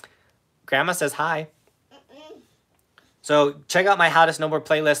 Grandma says hi. So check out my How to Snowboard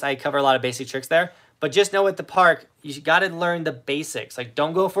playlist. I cover a lot of basic tricks there. But just know at the park, you got to learn the basics. Like,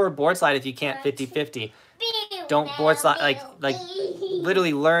 don't go for a board slide if you can't 50-50. Don't board slide, like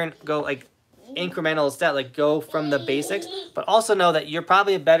literally learn, go like incremental step, like go from the basics. But also know that you're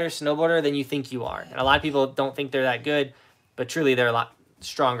probably a better snowboarder than you think you are. And a lot of people don't think they're that good, but truly they're a lot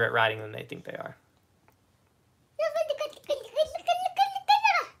stronger at riding than they think they are.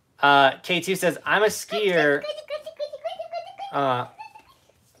 K2 says, I'm a skier.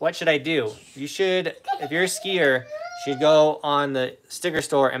 What should I do? You should, if you're a skier, you should go on the sticker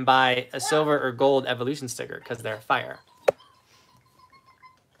store and buy a silver or gold Evolution sticker because they're fire.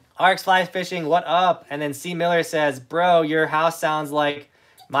 RX Fly Fishing, what up? And then C. Miller says, bro, your house sounds like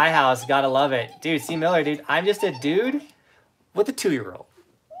my house. Gotta love it. Dude, C. Miller, dude, I'm just a dude with a 2-year-old.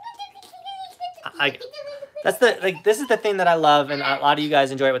 This is the thing that I love, and a lot of you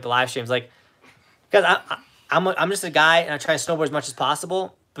guys enjoy it with the live streams. Like, because I'm just a guy, and I try to snowboard as much as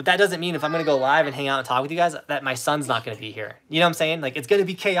possible. But that doesn't mean if I'm going to go live and hang out and talk with you guys that my son's not going to be here. You know what I'm saying? Like, it's going to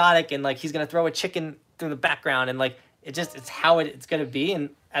be chaotic, and like he's going to throw a chicken through the background, and like it's how it's going to be.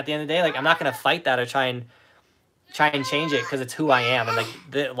 And at the end of the day, like, I'm not going to fight that or try and change it because it's who I am. And like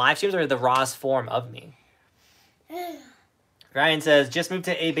the live streams are the rawest form of me. Ryan says, just moved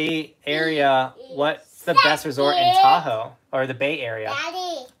to a Bay Area. What's the best resort in Tahoe? Or the Bay Area?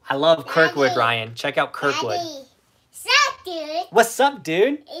 Daddy. I love Kirkwood, Daddy. Ryan. Check out Kirkwood. Daddy. Sup, dude? What's up,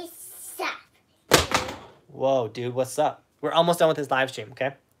 dude? It's sup. Whoa, dude, what's up? We're almost done with this live stream,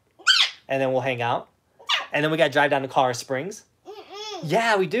 okay? And then we'll hang out. And then we got to drive down to Colorado Springs.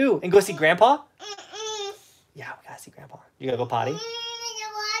 Yeah, we do. And go see Grandpa? Yeah, we got to see Grandpa. You got to go potty?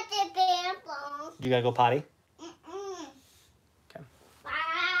 You got to go potty? Okay.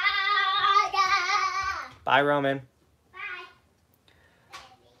 Bye, Roman.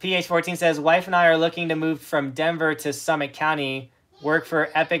 PH14 says, wife and I are looking to move from Denver to Summit County, work for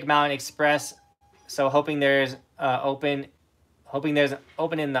Epic Mountain Express, so hoping there's open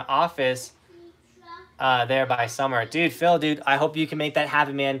in the office there by summer. Dude, Phil, dude, I hope you can make that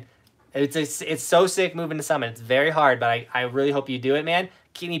happen, man. It's so sick moving to Summit. It's very hard, but I really hope you do it, man.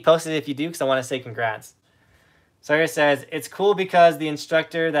 Keep me posted if you do, because I want to say congrats. Sawyer says, it's cool because the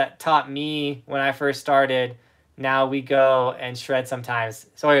instructor that taught me when I first started, now we go and shred sometimes.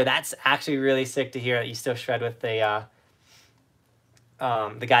 Sawyer, that's actually really sick to hear that you still shred with the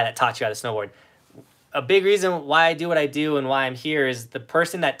guy that taught you how to snowboard. A big reason why I do what I do and why I'm here is the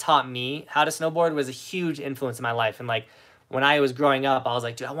person that taught me how to snowboard was a huge influence in my life. And like when I was growing up, I was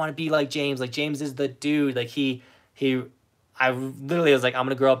like, dude, I want to be like James. Like James is the dude. Like I literally was like, I'm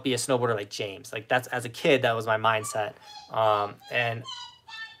gonna grow up be a snowboarder like James. Like that's, as a kid, that was my mindset. And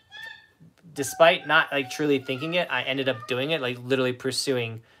despite not like truly thinking it, I ended up doing it, like literally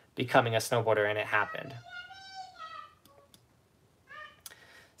pursuing becoming a snowboarder, and it happened.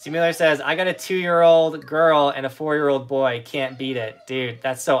 C. Miller says, I got a 2-year-old girl and a 4-year-old boy. Can't beat it. Dude,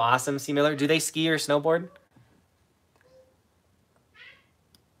 that's so awesome, C. Miller. Do they ski or snowboard?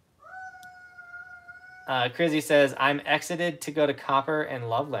 Crizzy says, I'm exited to go to Copper and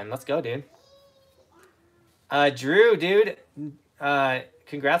Loveland. Let's go, dude. Drew, dude.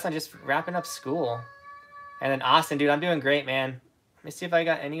 Congrats on just wrapping up school. And then Austin, dude, I'm doing great, man. Let me see if I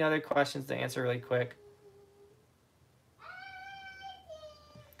got any other questions to answer really quick.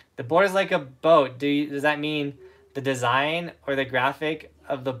 The board is like a boat. Does that mean the design or the graphic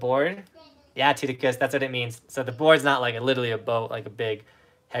of the board? Yeah, Tuticus, that's what it means. So the board's not like literally a boat, like a big,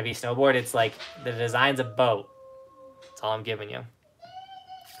 heavy snowboard. It's like the design's a boat. That's all I'm giving you.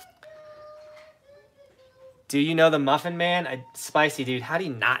 Do you know the Muffin Man? Spicy, dude. How do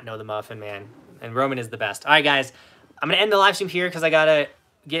you not know the Muffin Man? And Roman is the best. All right, guys. I'm going to end the live stream here because I got to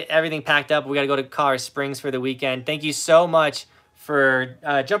get everything packed up. We got to go to Colorado Springs for the weekend. Thank you so much for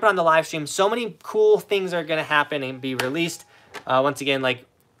jumping on the live stream. So many cool things are going to happen and be released. Once again, like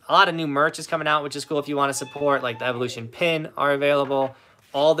a lot of new merch is coming out, which is cool if you want to support. Like the Evolution pin are available.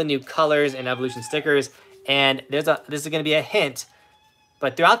 All the new colors and Evolution stickers. And this is going to be a hint.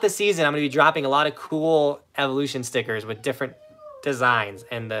 But throughout the season, I'm going to be dropping a lot of cool Evolution stickers with different designs.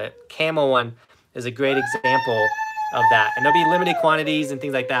 And the camo one is a great example of that. And there'll be limited quantities and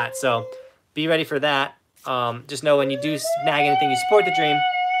things like that. So be ready for that. Just know when you do snag anything, you support the dream.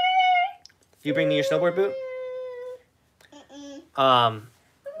 You bring me your snowboard boot? I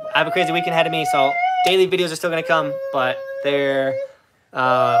have a crazy weekend ahead of me, so daily videos are still going to come. But we're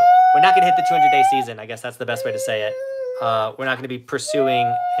not going to hit the 200-day season. I guess that's the best way to say it. We're not going to be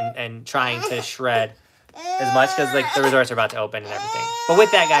pursuing and trying to shred as much because like the resorts are about to open and everything. But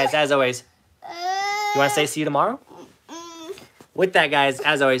with that, guys, as always, you want to say see you tomorrow? With that, guys,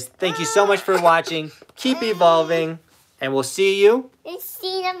 as always, thank you so much for watching. Keep evolving, and we'll see you.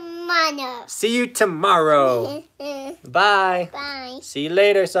 See you tomorrow. See you tomorrow. Bye. Bye. See you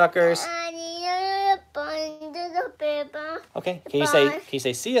later, suckers. Okay, can you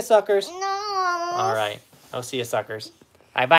say see ya, suckers? No. All right, I'll see you, suckers.